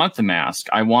don't want the mask.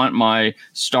 I want my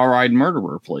star-eyed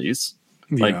murderer, please.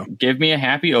 Like, give me a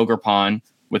happy Ogerpon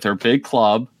with her big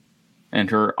club and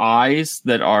her eyes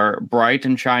that are bright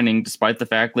and shining despite the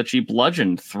fact that she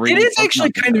bludgeoned 3. It is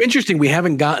actually kind of interesting. We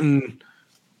haven't gotten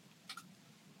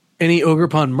any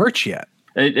Ogerpon merch yet.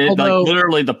 Although, like,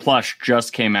 literally the plush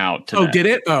just came out today. Oh, did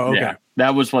it? Oh, okay. Yeah,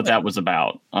 that was what that was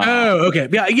about. Okay.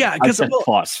 Yeah. Because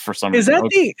plus for some reason.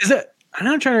 Is that? I'm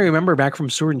not trying to remember back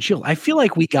from Sword and Shield. I feel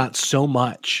like we got so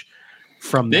much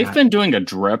from They've been doing a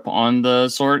drip on the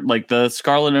sword, like the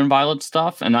Scarlet and Violet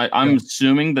stuff, and I'm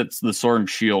assuming that's the Sword and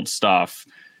Shield stuff.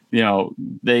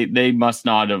 They must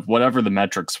not have, whatever the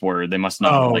metrics were, they must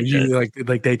not have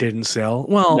like they didn't sell.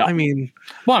 Well, no. I mean,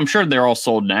 I'm sure they're all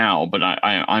sold now, but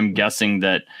I'm guessing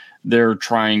that they're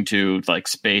trying to like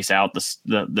space out this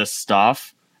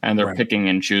stuff, and they're picking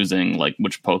and choosing like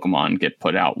which Pokemon get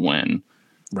put out when.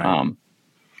 Right.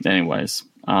 Anyways,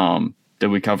 did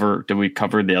we cover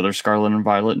the other Scarlet and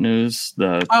Violet news?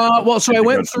 So I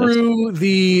went through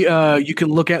the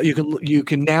you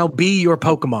can now be your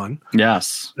Pokemon.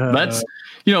 Yes. That's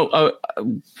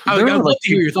I would love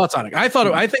to hear your thoughts on it. I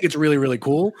think it's really, really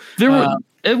cool.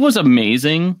 It was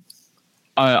amazing.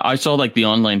 I saw like the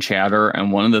online chatter,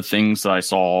 and one of the things that I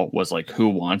saw was like, who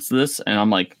wants this? And I'm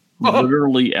like,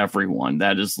 literally everyone.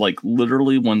 That is like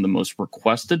literally one of the most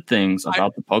requested things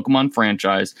about the Pokemon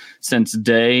franchise since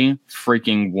day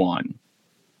freaking one.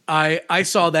 I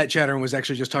saw that chatter and was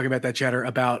actually just talking about that chatter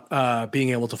about being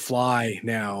able to fly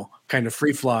now, kind of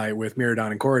free fly with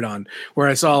Miraidon and Corridon, where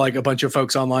I saw like a bunch of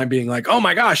folks online being like, oh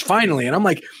my gosh, finally. And I'm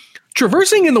like,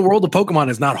 traversing in the world of Pokemon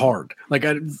is not hard. Like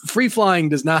free flying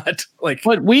does not like.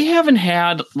 But we haven't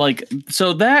had like,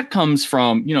 so that comes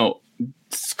from,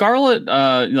 Scarlet,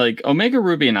 like Omega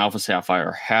Ruby and Alpha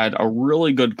Sapphire had a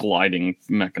really good gliding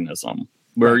mechanism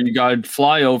where you got to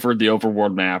fly over the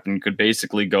overworld map and you could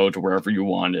basically go to wherever you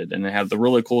wanted. And it had the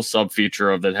really cool sub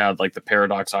feature of it had like the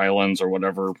Paradox Islands or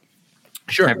whatever.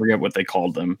 Sure. I forget what they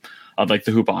called them, like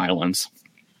the Hoopa Islands.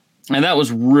 And that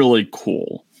was really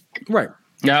cool. Right.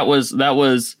 That was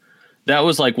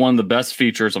like one of the best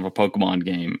features of a Pokemon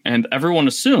game. And everyone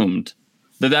assumed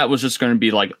that was just going to be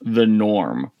like the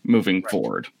norm moving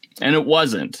forward. And it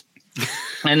wasn't.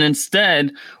 And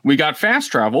instead we got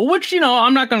fast travel, which,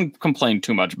 I'm not going to complain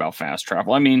too much about fast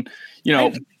travel. I mean,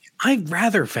 I'd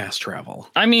rather fast travel.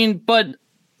 I mean, but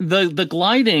the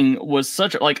gliding was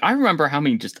such like, I remember how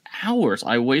many just hours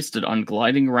I wasted on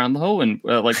gliding around the Hoenn,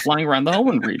 like flying around the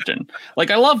Hoenn region. Like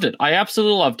I loved it. I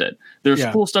absolutely loved it. There's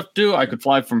cool stuff to do. I could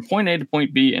fly from point A to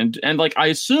point B, and like I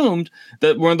assumed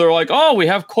that when they're like, oh, we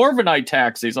have Corviknight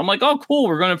taxis. I'm like, oh, cool,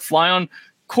 we're going to fly on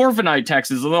Corviknight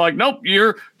taxis. And they're like, nope,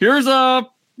 here's a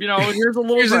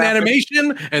little here's an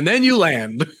animation, and then you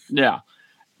land. Yeah,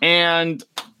 and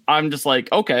I'm just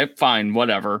like, okay, fine,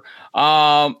 whatever.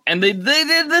 And they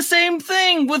did the same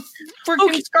thing with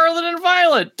freaking Scarlet and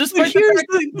Violet.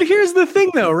 Here's the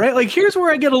thing, though, right? Like, here's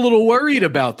where I get a little worried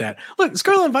about that. Look,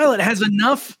 Scarlet and Violet has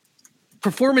enough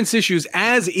performance issues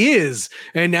as is,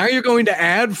 and now you're going to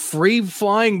add free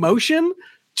flying motion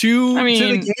to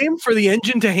the game for the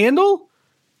engine to handle?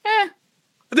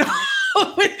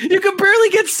 You can barely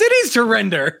get cities to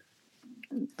render.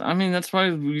 I mean, that's why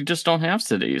we just don't have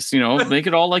cities. Make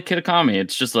it all like Kitakami.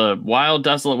 It's just a wild,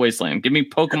 desolate wasteland. Give me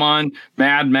Pokemon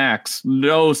Mad Max.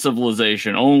 No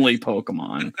civilization, only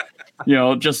Pokemon.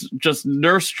 just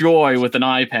Nurse Joy with an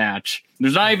eye patch.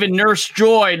 There's not even Nurse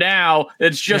Joy now.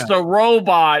 It's just a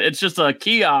robot. It's just a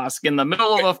kiosk in the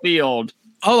middle of a field.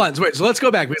 Hold on, wait. So let's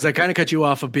go back because I kind of cut you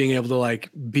off of being able to like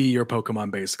be your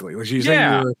Pokemon, basically. Like you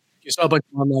said, you saw a bunch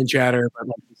of online chatter, but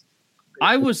like,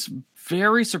 I was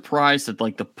very surprised at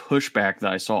like the pushback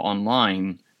that I saw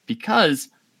online because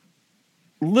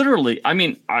literally, I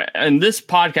mean, in this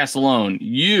podcast alone,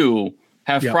 you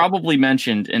have probably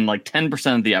mentioned in like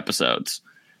 10% of the episodes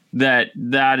that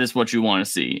is what you want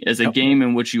to see is a game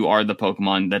in which you are the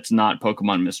Pokemon that's not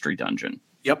Pokemon Mystery Dungeon.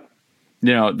 Yep.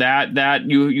 That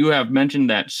you have mentioned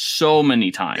that so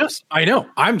many times. Yes, I know.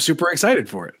 I'm super excited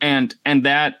for it. And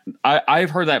that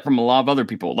I've heard that from a lot of other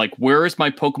people. Like, where is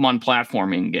my Pokemon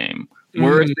platforming game?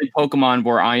 Where is the Pokemon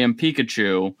where I am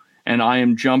Pikachu and I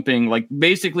am jumping like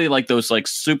basically like those like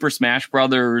Super Smash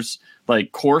Brothers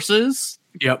like courses?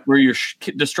 Yep. Where you're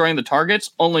destroying the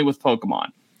targets only with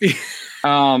Pokemon.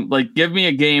 Like, give me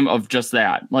a game of just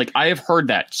that. Like, I have heard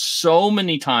that so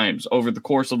many times over the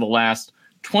course of the last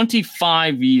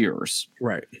 25 years.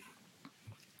 Right.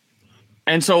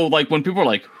 And so, like, when people are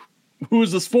like, who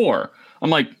is this for? I'm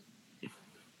like,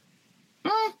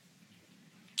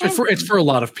 it's for a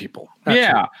lot of people.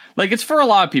 Yeah. Like, it's for a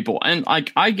lot of people. And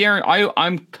like, I guarantee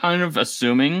I'm kind of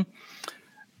assuming,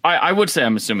 I would say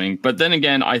I'm assuming, but then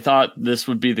again, I thought this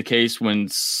would be the case when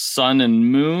Sun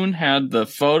and Moon had the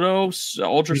photo,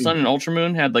 Ultra Sun and Ultra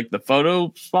Moon had like the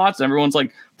photo spots. Everyone's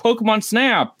like, Pokemon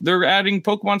Snap. They're adding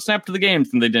Pokemon Snap to the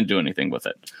games, and they didn't do anything with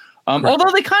it.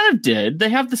 Although they kind of did. They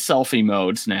have the selfie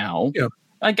modes now. Yeah.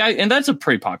 And that's a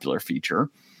pretty popular feature.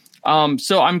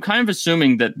 So I'm kind of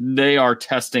assuming that they are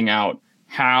testing out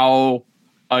how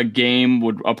a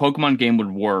Pokemon game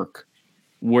would work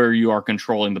where you are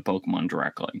controlling the Pokemon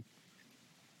directly.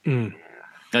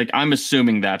 Like, I'm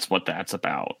assuming that's what that's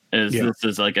about. This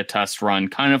is like a test run,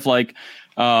 kind of like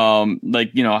how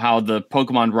the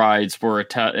Pokemon rides were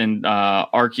and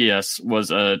Arceus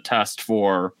was a test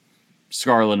for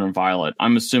Scarlet and Violet.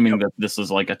 I'm assuming that this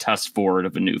is like a test forward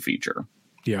of a new feature.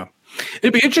 Yeah,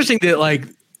 it'd be interesting that like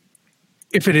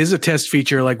if it is a test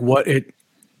feature, like what it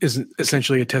is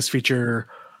essentially a test feature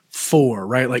for,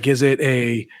 right? Like, is it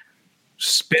a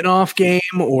spin-off game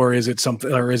or is it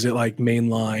something, or is it like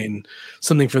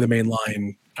something for the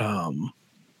mainline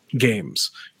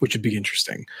games, which would be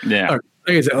interesting. Yeah.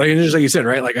 Just like you said,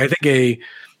 right? Like, I think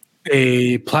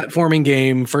a platforming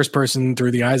game, first person through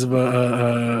the eyes of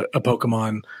a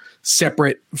Pokemon,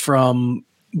 separate from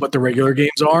what the regular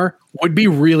games are, would be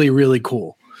really, really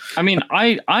cool. I mean,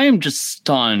 I am just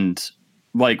stunned.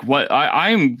 Like, what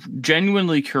I'm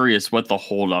genuinely curious what the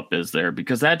holdup is there,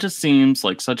 because that just seems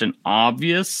like such an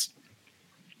obvious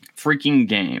freaking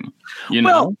game. You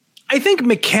know? I think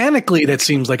mechanically that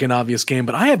seems like an obvious game,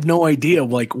 but I have no idea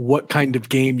like what kind of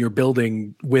game you're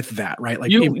building with that, right?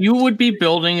 Like you would be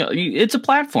building, it's a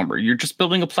platformer. You're just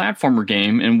building a platformer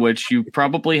game in which you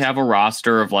probably have a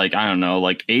roster of like, I don't know,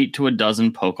 like 8 to a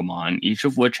dozen Pokemon, each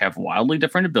of which have wildly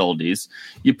different abilities.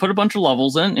 You put a bunch of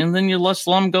levels in, and then you let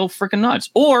them go freaking nuts.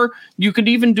 Or you could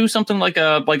even do something like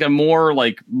a more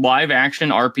like live action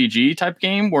RPG type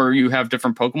game where you have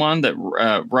different Pokemon that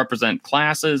represent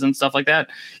classes and stuff like that.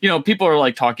 You know, people are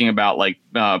like talking about or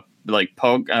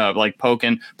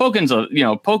Pokken.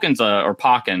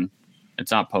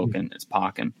 It's not Pokken, it's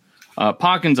Pokken.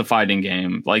 Pokken's a fighting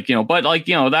game,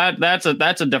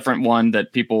 that's a different one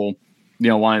that people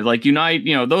want. Like Unite,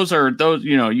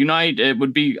 Unite. It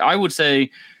would be, I would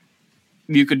say,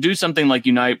 you could do something like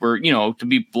Unite where, to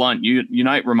be blunt,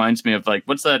 Unite reminds me of like,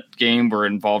 what's that game where it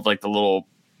involved like the little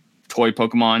toy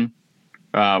Pokemon?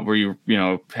 Where you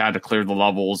had to clear the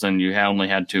levels and you only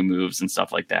had 2 moves and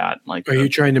stuff like that. Like, are you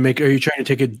trying to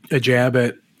take a jab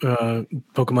at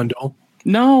Pokemon Duel?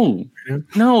 No.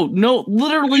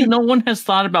 Literally, no one has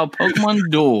thought about Pokemon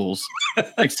duels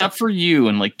except for you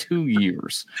in like 2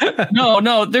 years.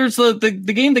 No. There's the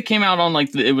game that came out on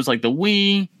like it was like the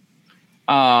Wii.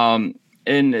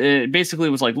 And it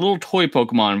basically was like little toy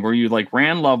Pokemon where you like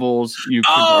ran levels.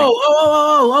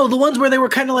 The ones where they were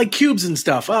kind of like cubes and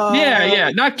stuff. Yeah,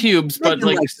 not cubes, but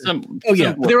like some. Oh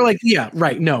yeah, they were like, yeah,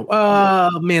 right. No,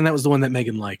 man, that was the one that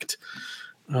Megan liked.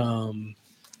 Oh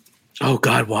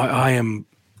God, why I am.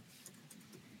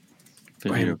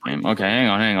 Video game. Okay,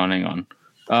 hang on.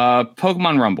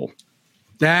 Pokemon Rumble.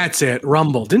 That's it.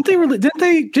 Rumble. Didn't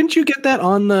you get that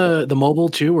on the mobile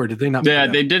too, or did they not? Yeah,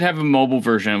 they did have a mobile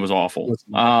version. It was awful.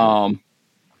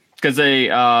 Because they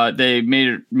made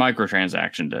it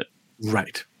microtransactioned it.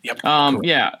 Right. Yep.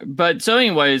 Yeah. But so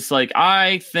anyways, like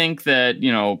I think that,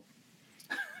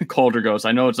 Calder goes,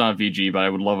 I know it's not VG, but I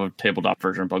would love a tabletop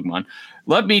version of Pokemon.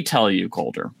 Let me tell you,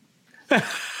 Calder.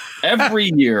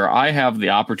 Every year, I have the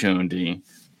opportunity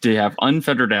to have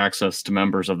unfettered access to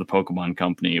members of the Pokemon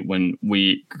Company when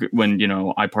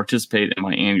I participate in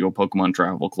my annual Pokemon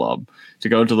Travel Club to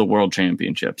go to the World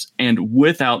Championships. And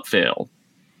without fail,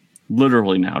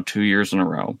 literally now 2 years in a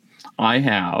row, I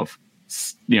have,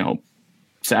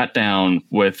 sat down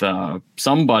with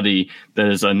somebody that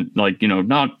is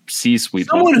not C-suite,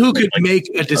 someone who could make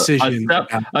a decision,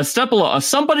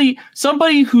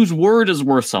 somebody whose word is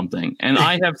worth something. And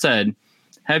I have said,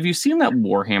 have you seen that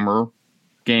Warhammer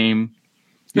game?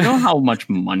 You know how much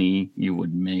money you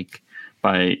would make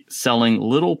by selling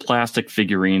little plastic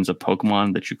figurines of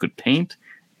Pokemon that you could paint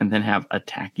and then have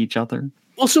attack each other?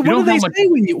 Well, so what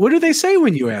do they say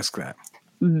when you ask that?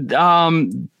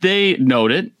 They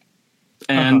note it.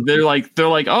 And they're like,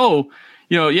 oh,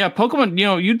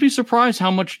 Pokemon, you'd be surprised how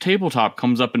much tabletop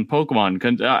comes up in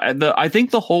Pokemon. I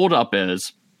think the holdup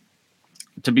is,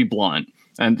 to be blunt,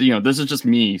 and this is just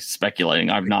me speculating.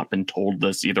 I've not been told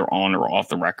this either on or off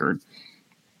the record.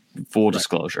 Full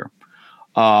disclosure.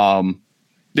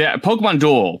 Pokemon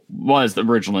Duel was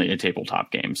originally a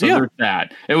tabletop game. So there's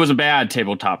that. It was a bad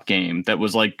tabletop game that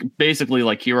was basically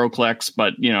like HeroClix,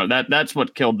 but that's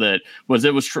what killed it.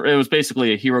 It was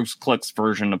basically a HeroClix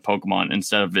version of Pokemon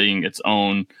instead of being its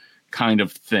own kind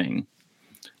of thing.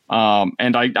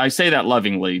 And I say that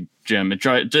lovingly, Jim. It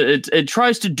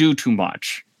tries to do too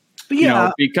much.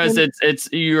 Because it's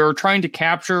you're trying to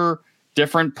capture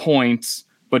different points,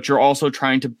 but you're also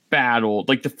trying to battle.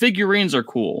 Like the figurines are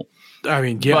cool. I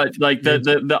mean, but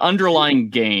the underlying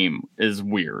game is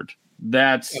weird.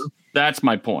 That's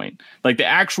my point. Like the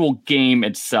actual game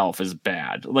itself is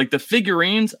bad. Like the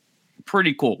figurines,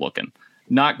 pretty cool looking.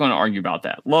 Not going to argue about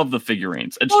that. Love the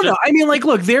figurines. No. I mean,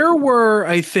 look, there were,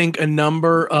 I think, a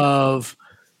number of,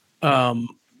 kind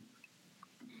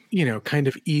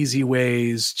of easy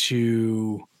ways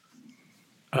to,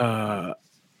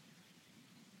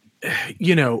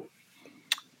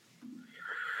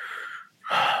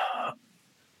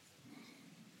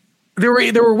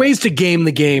 There were ways to game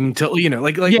the game to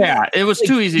it was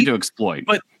too easy to exploit.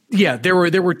 But there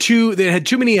were two. They had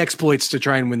too many exploits to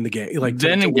try and win the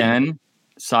game.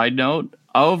 Side note,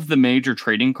 of the major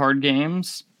trading card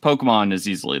games, Pokemon is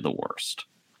easily the worst.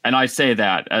 And I say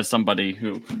that as somebody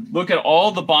who look at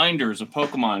all the binders of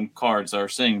Pokemon cards that are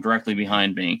sitting directly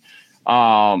behind me.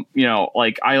 I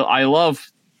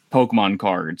love Pokemon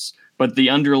cards, but the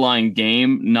underlying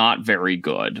game not very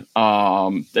good.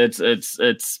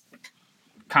 It's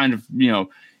kind of,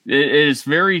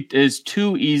 it is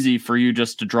too easy for you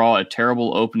just to draw a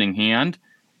terrible opening hand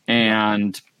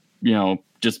and,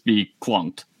 just be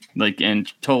clunked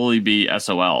and totally be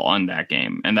SOL on that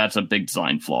game. And that's a big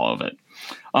design flaw of it.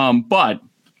 But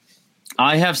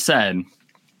I have said,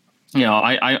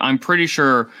 I'm pretty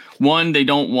sure they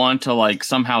don't want to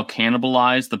somehow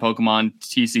cannibalize the Pokemon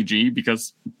TCG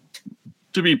because,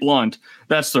 to be blunt,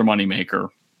 that's their moneymaker.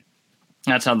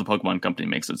 That's how the Pokemon Company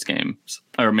makes its games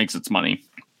or makes its money.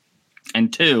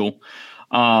 And two,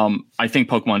 I think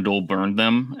Pokemon Duel burned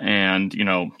them. And,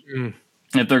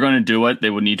 if they're going to do it, they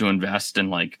would need to invest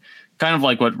in kind of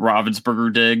like what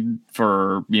Ravensburger did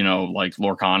for,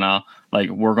 Lorcana.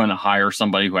 We're going to hire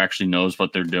somebody who actually knows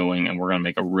what they're doing and we're going to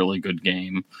make a really good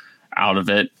game out of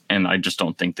it. And I just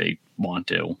don't think they want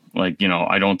to.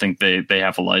 I don't think they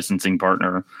have a licensing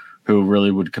partner who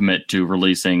really would commit to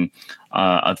releasing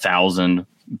 1,000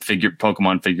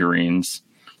 Pokemon figurines.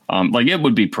 It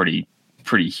would be pretty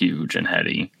huge and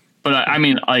heady. But I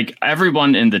mean,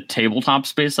 everyone in the tabletop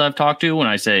space that I've talked to, when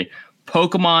I say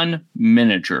Pokemon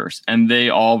miniatures, and they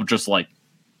all just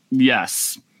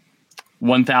yes,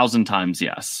 1,000 times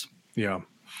yes. Yeah.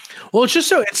 Well, it's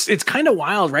just it's kind of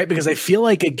wild, right? Because I feel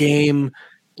like a game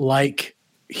like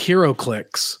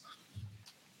HeroClix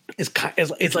is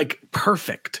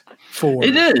perfect for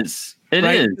it is. It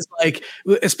is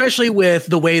especially with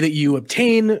the way that you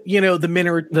obtain,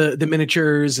 the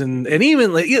miniatures and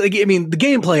even the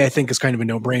gameplay I think is kind of a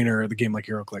no-brainer. The game like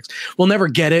HeroClix, we'll never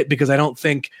get it because I don't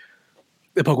think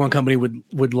the Pokemon Company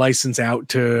would license out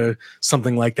to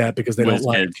something like that because they don't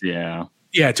like to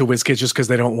WizKids just because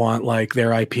they don't want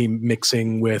their IP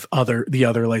mixing with the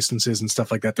other licenses and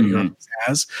stuff like that HeroClix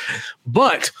has.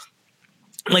 But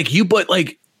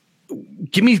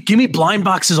give me blind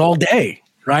boxes all day.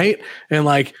 Right. And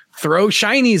throw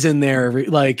shinies in there,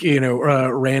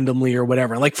 randomly or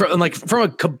whatever. From a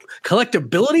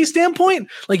collectability standpoint,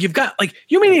 you've got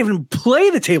you may not even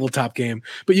play the tabletop game,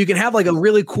 but you can have a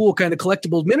really cool kind of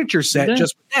collectible miniature set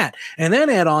just with that. And then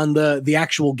add on the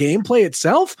actual gameplay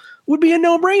itself would be a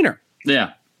no brainer.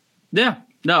 Yeah. Yeah.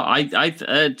 No,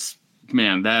 it's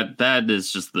that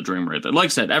is just the dream right there. Like I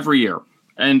said, every year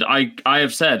And I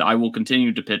have said I will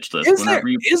continue to pitch this.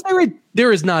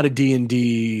 There is not a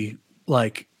D&D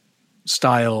like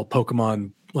style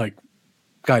Pokemon like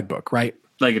guidebook, right?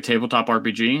 Like a tabletop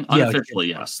RPG? Unofficially,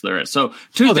 yes, there is. So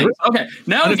two things. Okay,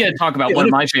 now we get to talk about one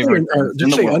of my favorite things in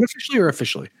the world. Unofficially or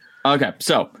officially? Okay,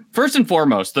 so first and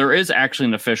foremost, there is actually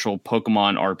an official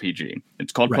Pokemon RPG.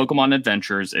 It's called Pokemon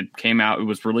Adventures. It came out. It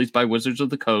was released by Wizards of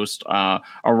the Coast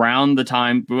around the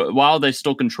time while they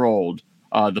still controlled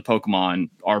the Pokemon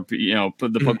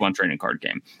the Pokemon trading card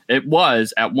game. It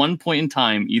was at one point in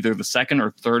time either the second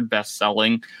or third best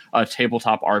selling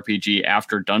tabletop RPG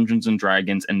after Dungeons and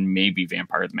Dragons and maybe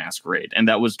Vampire the Masquerade, and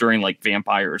that was during like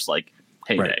Vampire's like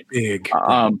heyday. Big.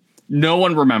 No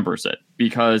one remembers it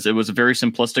because it was a very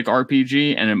simplistic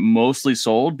RPG, and it mostly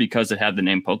sold because it had the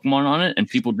name Pokemon on it, and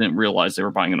people didn't realize they were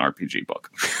buying an RPG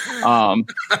book.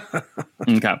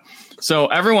 Okay, so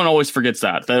everyone always forgets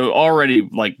that. They already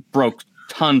like broke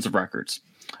tons of records.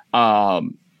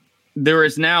 There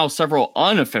is now several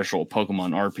unofficial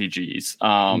Pokemon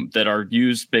RPGs that are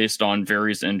used based on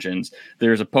various engines.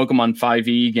 There's a Pokemon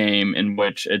 5e game in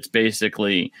which it's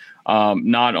basically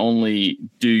not only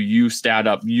do you stat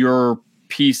up your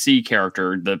PC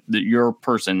character, your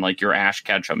person, like your Ash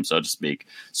Ketchum, so to speak.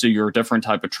 So you're a different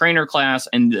type of trainer class,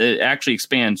 and it actually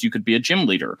expands. You could be a gym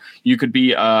leader. You could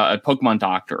be a Pokemon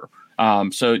doctor.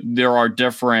 So there are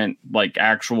different like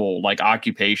actual like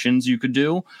occupations you could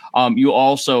do.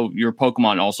 Your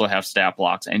Pokemon also have stat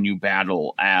blocks, and you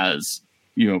battle as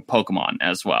Pokemon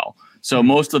as well. So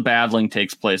most of the battling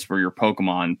takes place for your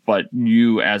Pokemon, but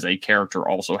you as a character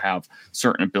also have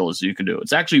certain abilities you can do.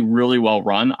 It's actually really well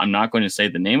run. I'm not going to say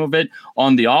the name of it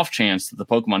on the off chance that the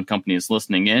Pokemon company is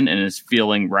listening in and is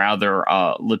feeling rather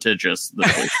litigious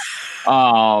this week.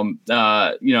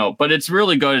 But it's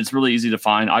really good. It's really easy to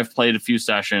find. I've played a few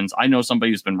sessions. I know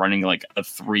somebody who's been running like a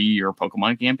 3-year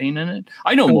Pokemon campaign in it.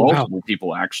 I know multiple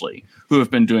people actually who have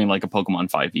been doing like a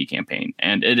Pokemon 5e campaign,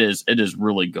 and it is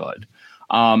really good.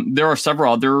 There are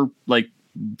several other like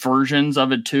versions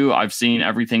of it too. I've seen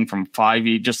everything from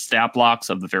 5e, just stat blocks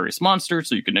of the various monsters,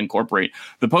 so you can incorporate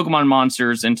the Pokemon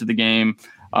monsters into the game,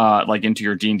 like into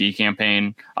your D&D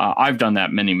campaign. I've done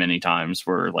that many times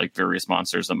where like various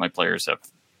monsters that my players have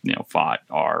fought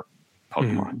are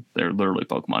Pokemon. They're literally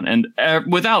Pokemon, and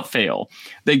without fail,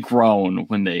 they groan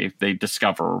when they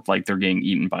discover like they're getting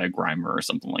eaten by a Grimer or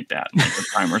something like that. Like, the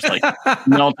Grimer's like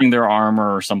melting their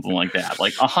armor or something like that.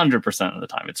 Like 100% of the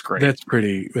time, it's great. That's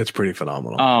pretty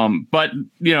phenomenal. But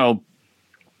to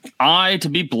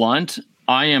be blunt,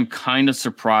 I am kind of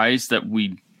surprised that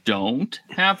we don't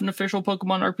have an official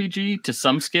Pokemon RPG to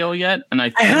some scale yet, and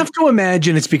I have to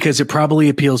imagine it's because it probably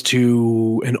appeals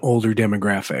to an older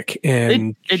demographic,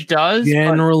 and it does.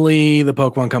 Generally, the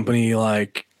Pokemon company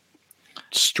like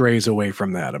strays away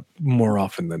from that more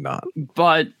often than not.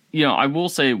 But I will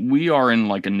say we are in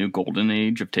like a new golden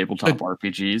age of tabletop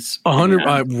RPGs.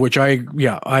 100, which I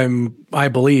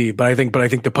believe, but I think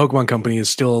the Pokemon company is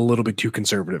still a little bit too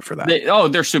conservative for that.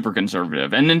 They're super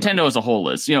conservative, and Nintendo as a whole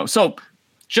is. So.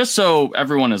 Just so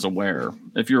everyone is aware,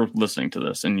 if you're listening to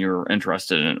this and you're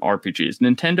interested in RPGs,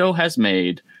 Nintendo has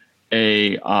made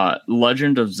a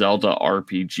Legend of Zelda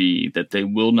RPG that they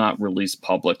will not release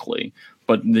publicly.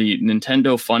 But the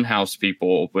Nintendo Funhouse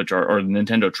people, or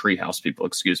Nintendo Treehouse people,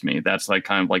 excuse me, that's like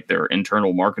kind of like their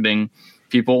internal marketing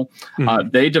people.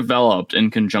 They developed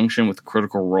in conjunction with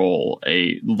Critical Role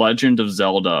a Legend of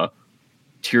Zelda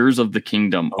Tears of the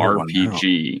Kingdom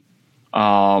RPG.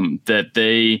 Wow. That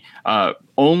they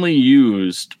only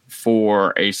used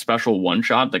for a special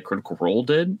one-shot that Critical Role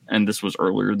did, and this was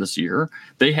earlier this year.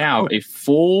 They have a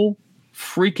full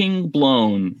freaking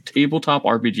blown tabletop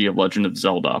RPG of Legend of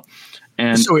Zelda.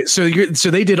 And so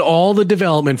they did all the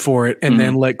development for it and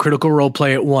then let Critical Role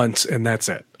play it once, and that's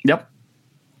it. Yep.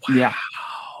 Wow.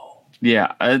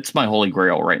 Yeah, it's my holy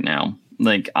grail right now.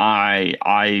 Like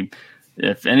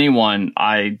if anyone,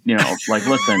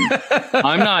 listen,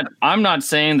 I'm not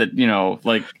saying that,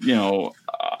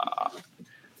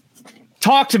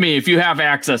 talk to me if you have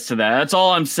access to that. That's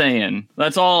all I'm saying.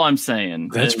 That's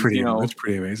pretty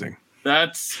amazing.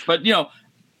 But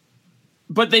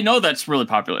they know that's really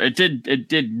popular. It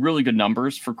did really good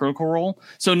numbers for Critical Role.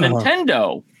 So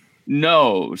Nintendo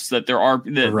knows that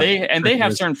they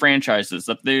have certain franchises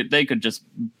that they could just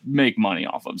make money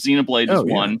off of. Xenoblade is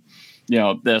one,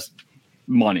 this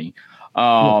money.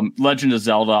 Legend of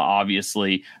Zelda,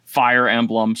 obviously. Fire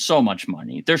Emblem, so much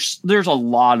money. There's a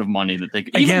lot of money that they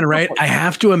again, right? I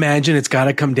have to imagine it's got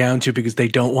to come down to because they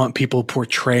don't want people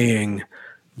portraying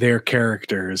their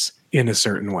characters in a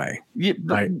certain way. Yeah,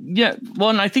 right? Yeah. Well,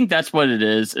 and I think that's what it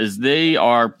is they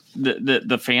are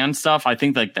the fan stuff. I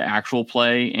think like the actual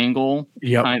play angle.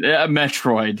 Yep.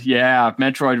 Metroid. Yeah.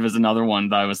 Metroid was another one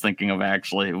that I was thinking of.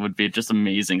 Actually, it would be just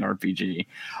amazing RPG.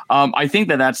 I think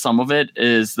that's some of it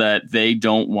is that they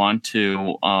don't want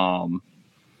to,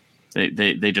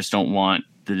 they just don't want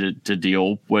to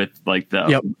deal with like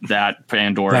that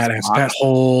Pandora's that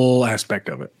whole aspect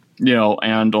of it.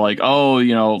 And like,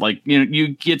 you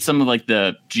get some of like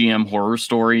the GM horror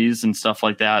stories and stuff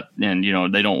like that. And,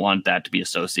 they don't want that to be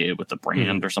associated with the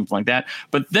brand or something like that.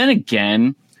 But then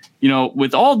again,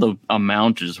 with all the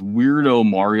amount of just weirdo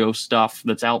Mario stuff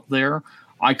that's out there,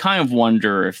 I kind of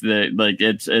wonder if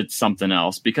it's something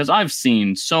else, because I've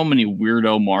seen so many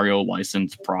weirdo Mario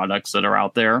licensed products that are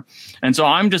out there. And so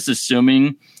I'm just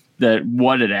assuming that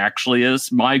what it actually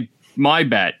is, my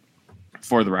bet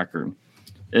for the record,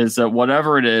 is that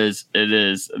whatever it is,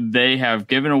 they have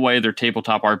given away their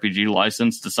tabletop RPG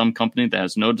license to some company that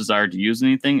has no desire to use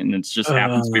anything, and it just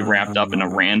happens to be wrapped up in a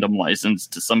random license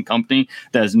to some company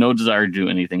that has no desire to do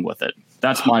anything with it.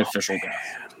 That's my official guess.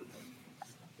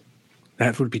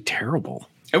 That would be terrible.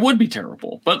 It would be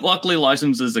terrible, but luckily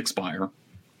licenses expire.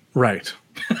 Right.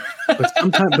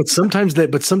 But sometimes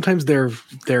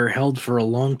they're held for a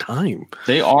long time.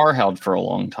 They are held for a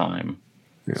long time.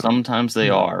 Yeah. Sometimes they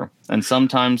are, and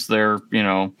sometimes they're,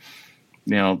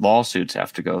 lawsuits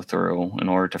have to go through in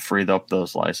order to free up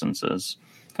those licenses.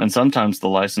 And sometimes the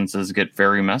licenses get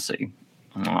very messy,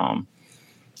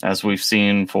 as we've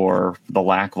seen for the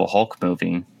lack of a Hulk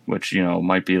movie, which,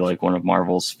 might be like one of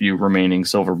Marvel's few remaining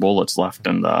silver bullets left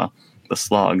in the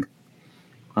slug.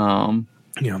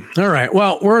 Yeah. All right.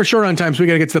 Well, we're short on time, so we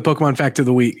got to get to the Pokemon fact of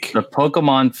the week. The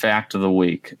Pokemon fact of the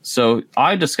week. So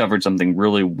I discovered something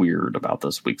really weird about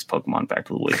this week's Pokemon fact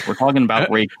of the week. We're talking about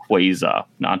Rayquaza,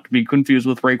 not to be confused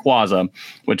with Rayquaza,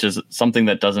 which is something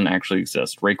that doesn't actually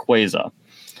exist. Rayquaza.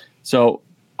 So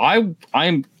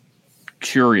I'm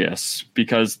curious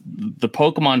because the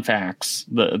Pokemon facts,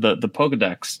 the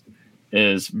Pokedex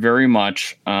is very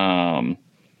much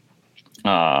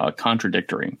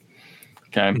contradictory.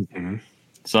 Okay. Mm-hmm.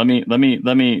 So let me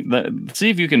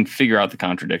see if you can figure out the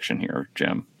contradiction here,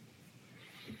 Jim.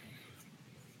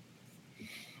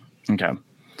 Okay.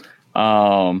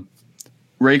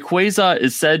 Rayquaza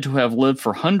is said to have lived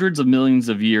for hundreds of millions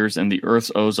of years in the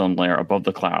Earth's ozone layer above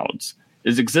the clouds.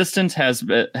 Its existence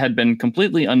had been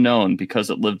completely unknown because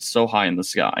it lived so high in the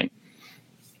sky.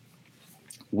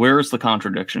 Where's the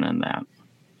contradiction in that?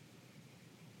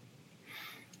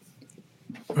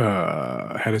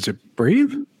 How does it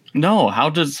breathe? No, how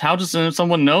does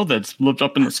someone know that's lived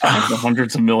up in the sky for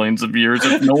hundreds of millions of years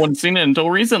if no one's seen it until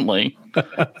recently?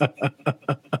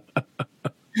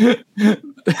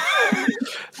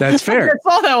 That's fair. I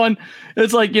saw that one.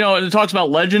 It's like, it talks about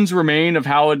legends remain of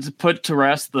how it's put to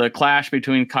rest the clash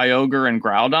between Kyogre and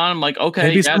Groudon. I'm like,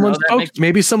 okay,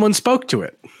 maybe someone spoke to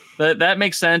it. That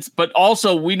makes sense, but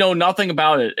also we know nothing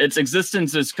about it. Its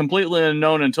existence is completely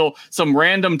unknown until some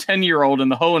random 10-year-old in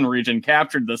the Hoenn region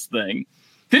captured this thing.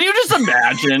 Can you just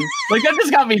imagine? Like, that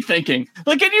just got me thinking.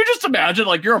 Like, can you just imagine?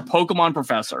 Like, you're a Pokemon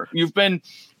professor. You've been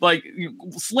like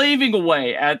slaving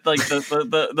away at like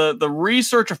the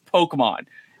research of Pokemon.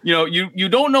 You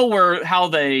don't know how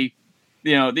they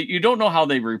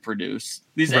reproduce.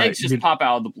 These eggs just pop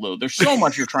out of the blue. There's so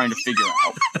much you're trying to figure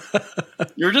out.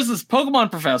 You're just this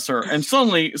Pokemon professor, and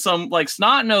suddenly some like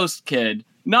snot-nosed kid,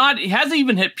 he hasn't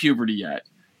even hit puberty yet,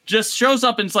 just shows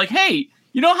up and it's like, hey,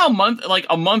 how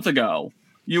a month ago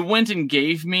you went and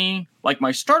gave me like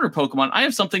my starter Pokemon. I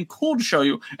have something cool to show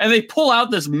you. And they pull out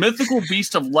this mythical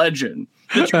beast of legend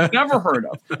that you've never heard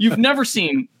of. You've never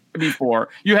seen before.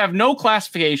 You have no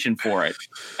classification for it.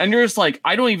 And you're just like,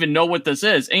 I don't even know what this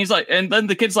is. And he's like, and then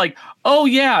the kid's like, oh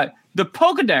yeah, the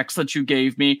Pokedex that you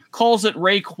gave me calls it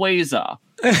Rayquaza.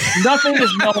 Nothing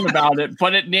is known about it,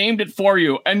 but it named it for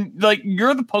you. And like,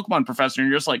 you're the Pokemon professor and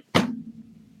you're just like,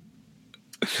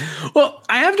 well,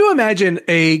 I have to imagine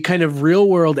a kind of real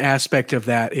world aspect of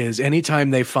that is anytime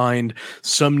they find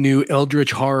some new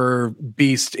eldritch horror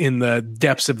beast in the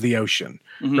depths of the ocean,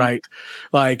 right?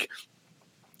 Like,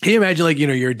 can you imagine, like,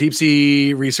 you're a deep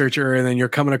sea researcher and then you're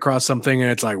coming across something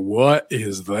and it's like, what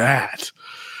is that?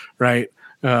 Right.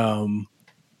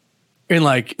 And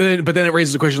like, but then it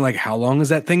raises the question, like, how long has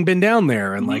that thing been down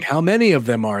there? And like, how many of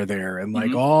them are there? And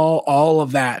like all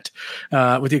of that,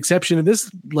 with the exception of this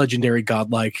legendary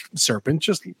godlike serpent,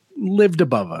 just lived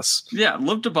above us. Yeah.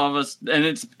 Lived above us. And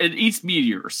it eats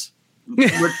meteors.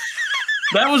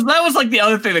 That was like the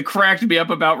other thing that cracked me up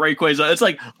about Rayquaza. It's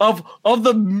like of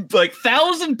the like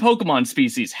 1,000 Pokemon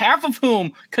species, half of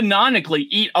whom canonically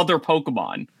eat other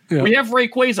Pokemon. Yeah. We have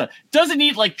Rayquaza. Doesn't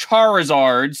eat like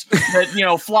Charizards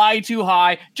that, fly too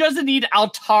high. Doesn't eat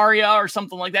Altaria or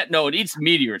something like that. No, it eats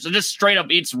meteors. It just straight up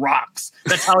eats rocks.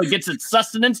 That's how it gets its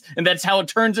sustenance, and that's how it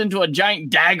turns into a giant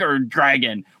dagger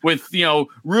dragon with,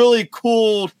 really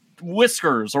cool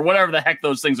whiskers or whatever the heck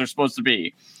those things are supposed to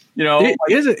be.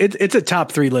 It's a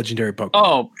top 3 legendary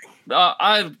Pokemon.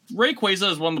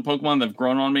 Rayquaza is one of the Pokemon that have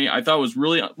grown on me. I thought it was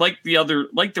really like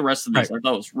the rest of these. Right. I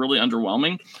thought it was really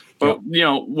underwhelming. But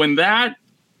when that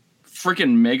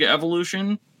freaking Mega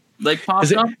Evolution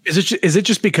popped up, is it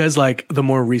just because the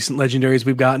more recent legendaries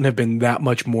we've gotten have been that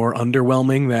much more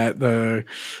underwhelming that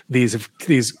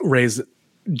these rays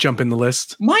jump in the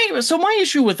list? My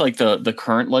issue with the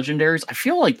current legendaries, I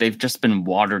feel like they've just been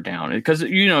watered down because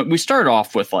we started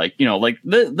off with Hoenn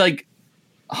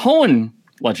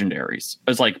legendaries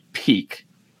as peak,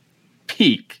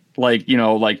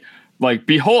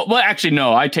 Behold. Well, actually,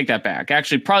 no, I take that back.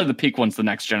 Actually, probably the peak one's the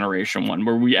next generation one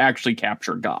where we actually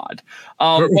capture God.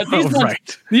 But these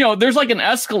ones, there's an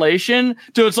escalation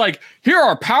to it's here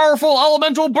are powerful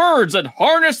elemental birds that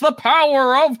harness the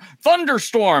power of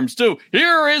thunderstorms. To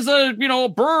here is a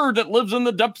bird that lives in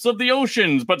the depths of the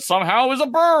oceans, but somehow is a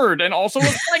bird and also a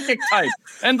psychic type.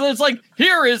 And it's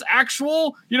here is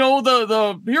actual, here's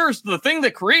the thing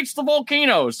that creates the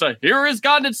volcanoes. So here is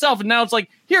God itself, and now it's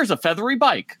here's a feathery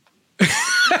bike.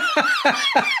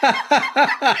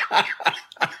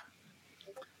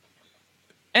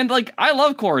 And I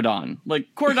love Corridon.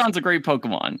 Corridon's a great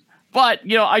Pokemon, but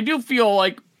I do feel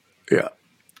the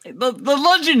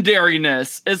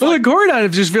legendariness is the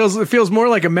Corridon just feels more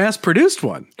like a mass-produced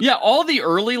one. Yeah, all the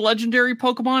early legendary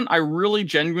Pokemon I really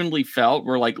genuinely felt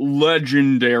were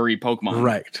legendary Pokemon.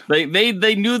 Right.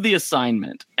 They knew the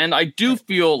assignment, and I do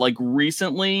feel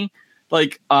recently,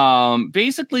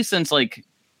 basically since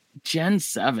Gen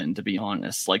 7, to be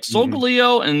honest,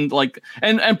 Solgaleo and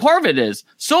part of it is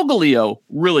Solgaleo,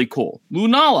 really cool.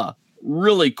 Lunala,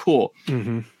 really cool.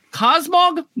 Mm-hmm.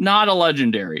 Cosmog, not a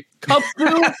legendary.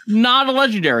 Cubchoo, not a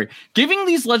legendary. Giving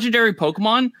these legendary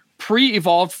Pokemon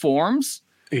pre-evolved forms,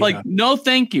 no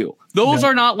thank you. Those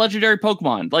are not legendary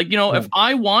Pokemon. If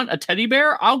I want a teddy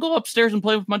bear, I'll go upstairs and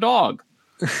play with my dog.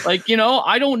 I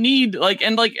don't need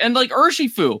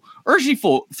Urshifu.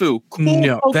 Urshifu, cool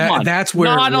no, Pokemon. That's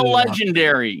where not really a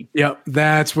legendary. Yep,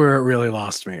 that's where it really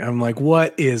lost me. I'm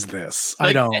what is this?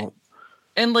 I don't.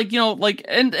 And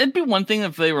and it'd be one thing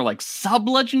if they were sub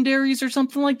legendaries or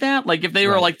something like that. If they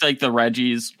were the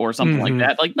Reggies or something like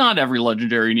that. Not every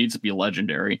legendary needs to be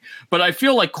legendary, but I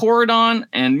feel Corridon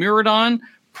and Miraidon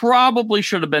probably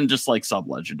should have been just sub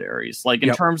legendaries.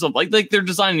 In terms of their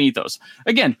design and ethos.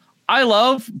 Again, I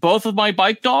love both of my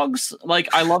bike dogs.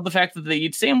 I love the fact that they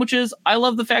eat sandwiches. I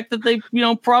love the fact that they,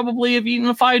 probably have eaten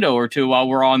a Fido or two while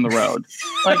we're on the road.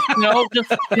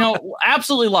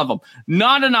 Absolutely love them.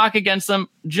 Not a knock against them.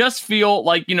 Just feel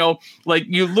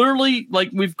you literally,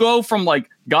 we've go from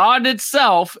God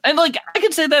itself. And I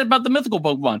can say that about the mythical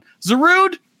Pokemon.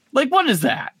 Zarude, what is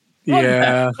that?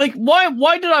 Yeah.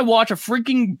 Why did I watch a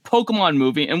freaking Pokemon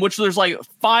movie in which there's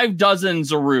 5 dozen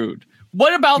Zarude?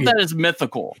 What about that is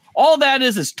mythical? All that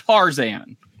is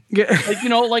Tarzan. Yeah.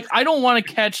 I don't want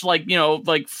to catch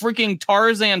freaking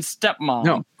Tarzan's stepmom.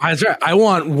 No, that's right. I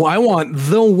want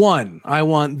the one. I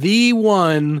want the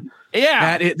one.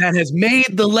 Yeah. That has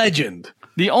made the legend.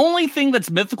 The only thing that's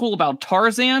mythical about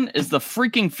Tarzan is the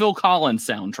freaking Phil Collins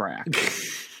soundtrack.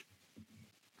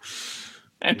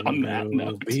 And on that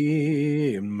note, I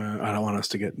don't want us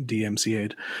to get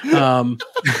DMCA'd.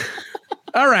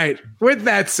 All right. With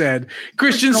that said,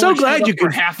 Christian, so glad you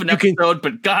could half an episode,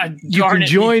 but God, you can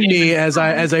join me as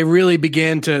I really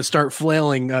began to start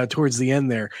flailing towards the end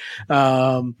there.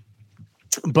 But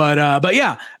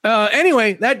yeah.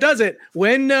 Anyway, that does it.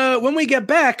 When we get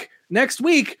back next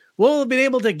week, we'll have been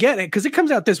able to get it because it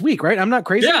comes out this week, right? I'm not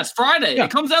crazy. Yes, Friday. Yeah.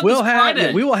 It comes out this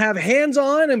Friday. We will have hands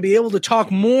on and be able to talk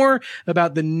more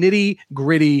about the nitty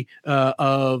gritty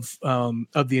of the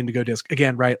Indigo disc.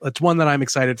 Again, right? That's one that I'm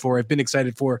excited for. I've been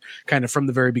excited for kind of from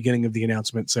the very beginning of the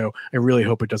announcement. So I really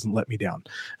hope it doesn't let me down.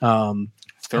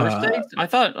 Thursday? I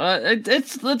thought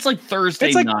it's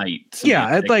Thursday night.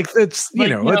 Yeah, it's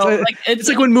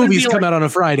like when movies come out on a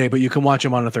Friday, but you can watch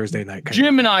them on a Thursday night.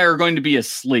 Jim and I are going to be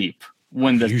asleep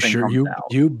when this thing comes out.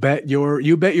 You bet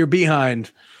your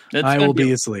behind. I will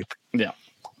be asleep. Yeah.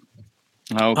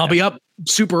 Okay. I'll be up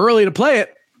super early to play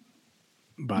it,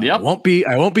 but I won't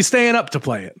be staying up to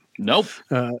play it. Nope.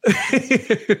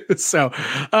 So,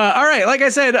 all right. Like I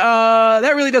said,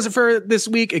 that really does it for this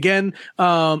week. Again,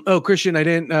 Christian, I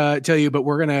didn't tell you, but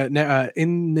we're gonna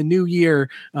in the new year,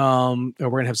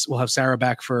 we'll have Sarah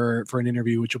back for an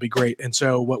interview, which will be great. And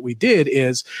so, what we did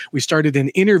is we started a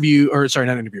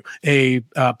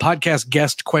podcast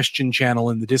guest question channel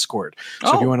in the Discord.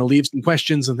 So if you want to leave some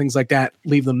questions and things like that,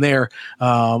 leave them there,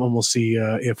 and we'll see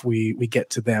if we get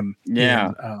to them.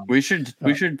 Yeah, we should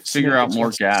figure out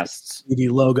more guests. CD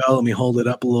logo. Let me hold it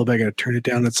up a little bit. I got to turn it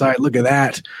down the side. Look at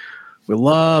that. We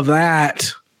love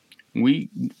that. We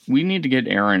need to get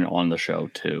Aaron on the show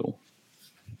too.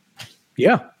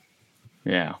 Yeah.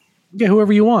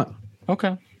 Whoever you want.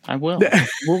 Okay, I will.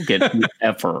 We'll get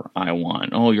whoever I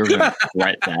want. Oh, you're gonna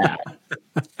regret that.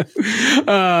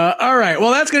 All right.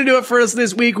 Well, that's gonna do it for us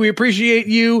this week. We appreciate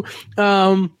you.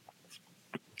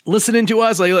 Listening to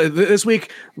us like this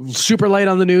week, super light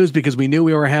on the news because we knew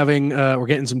we were we're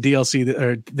getting some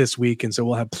DLC this week, and so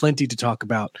we'll have plenty to talk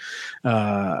about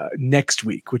next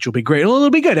week, which will be great.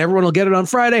 It'll be good. Everyone will get it on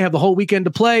Friday, have the whole weekend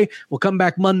to play. We'll come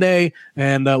back Monday,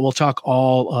 and we'll talk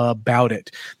all about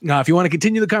it. Now, if you want to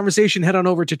continue the conversation, head on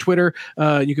over to Twitter.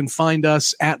 You can find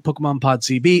us at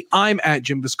PokemonPodCB. I'm at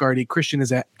Jim Viscardi. Christian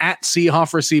is at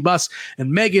CHofferCBus,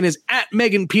 and Megan is at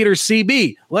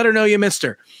MeganPetersCB. Let her know you missed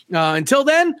her. Until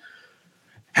then,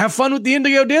 have fun with the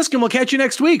Indigo disc, and we'll catch you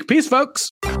next week. Peace,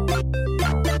 folks.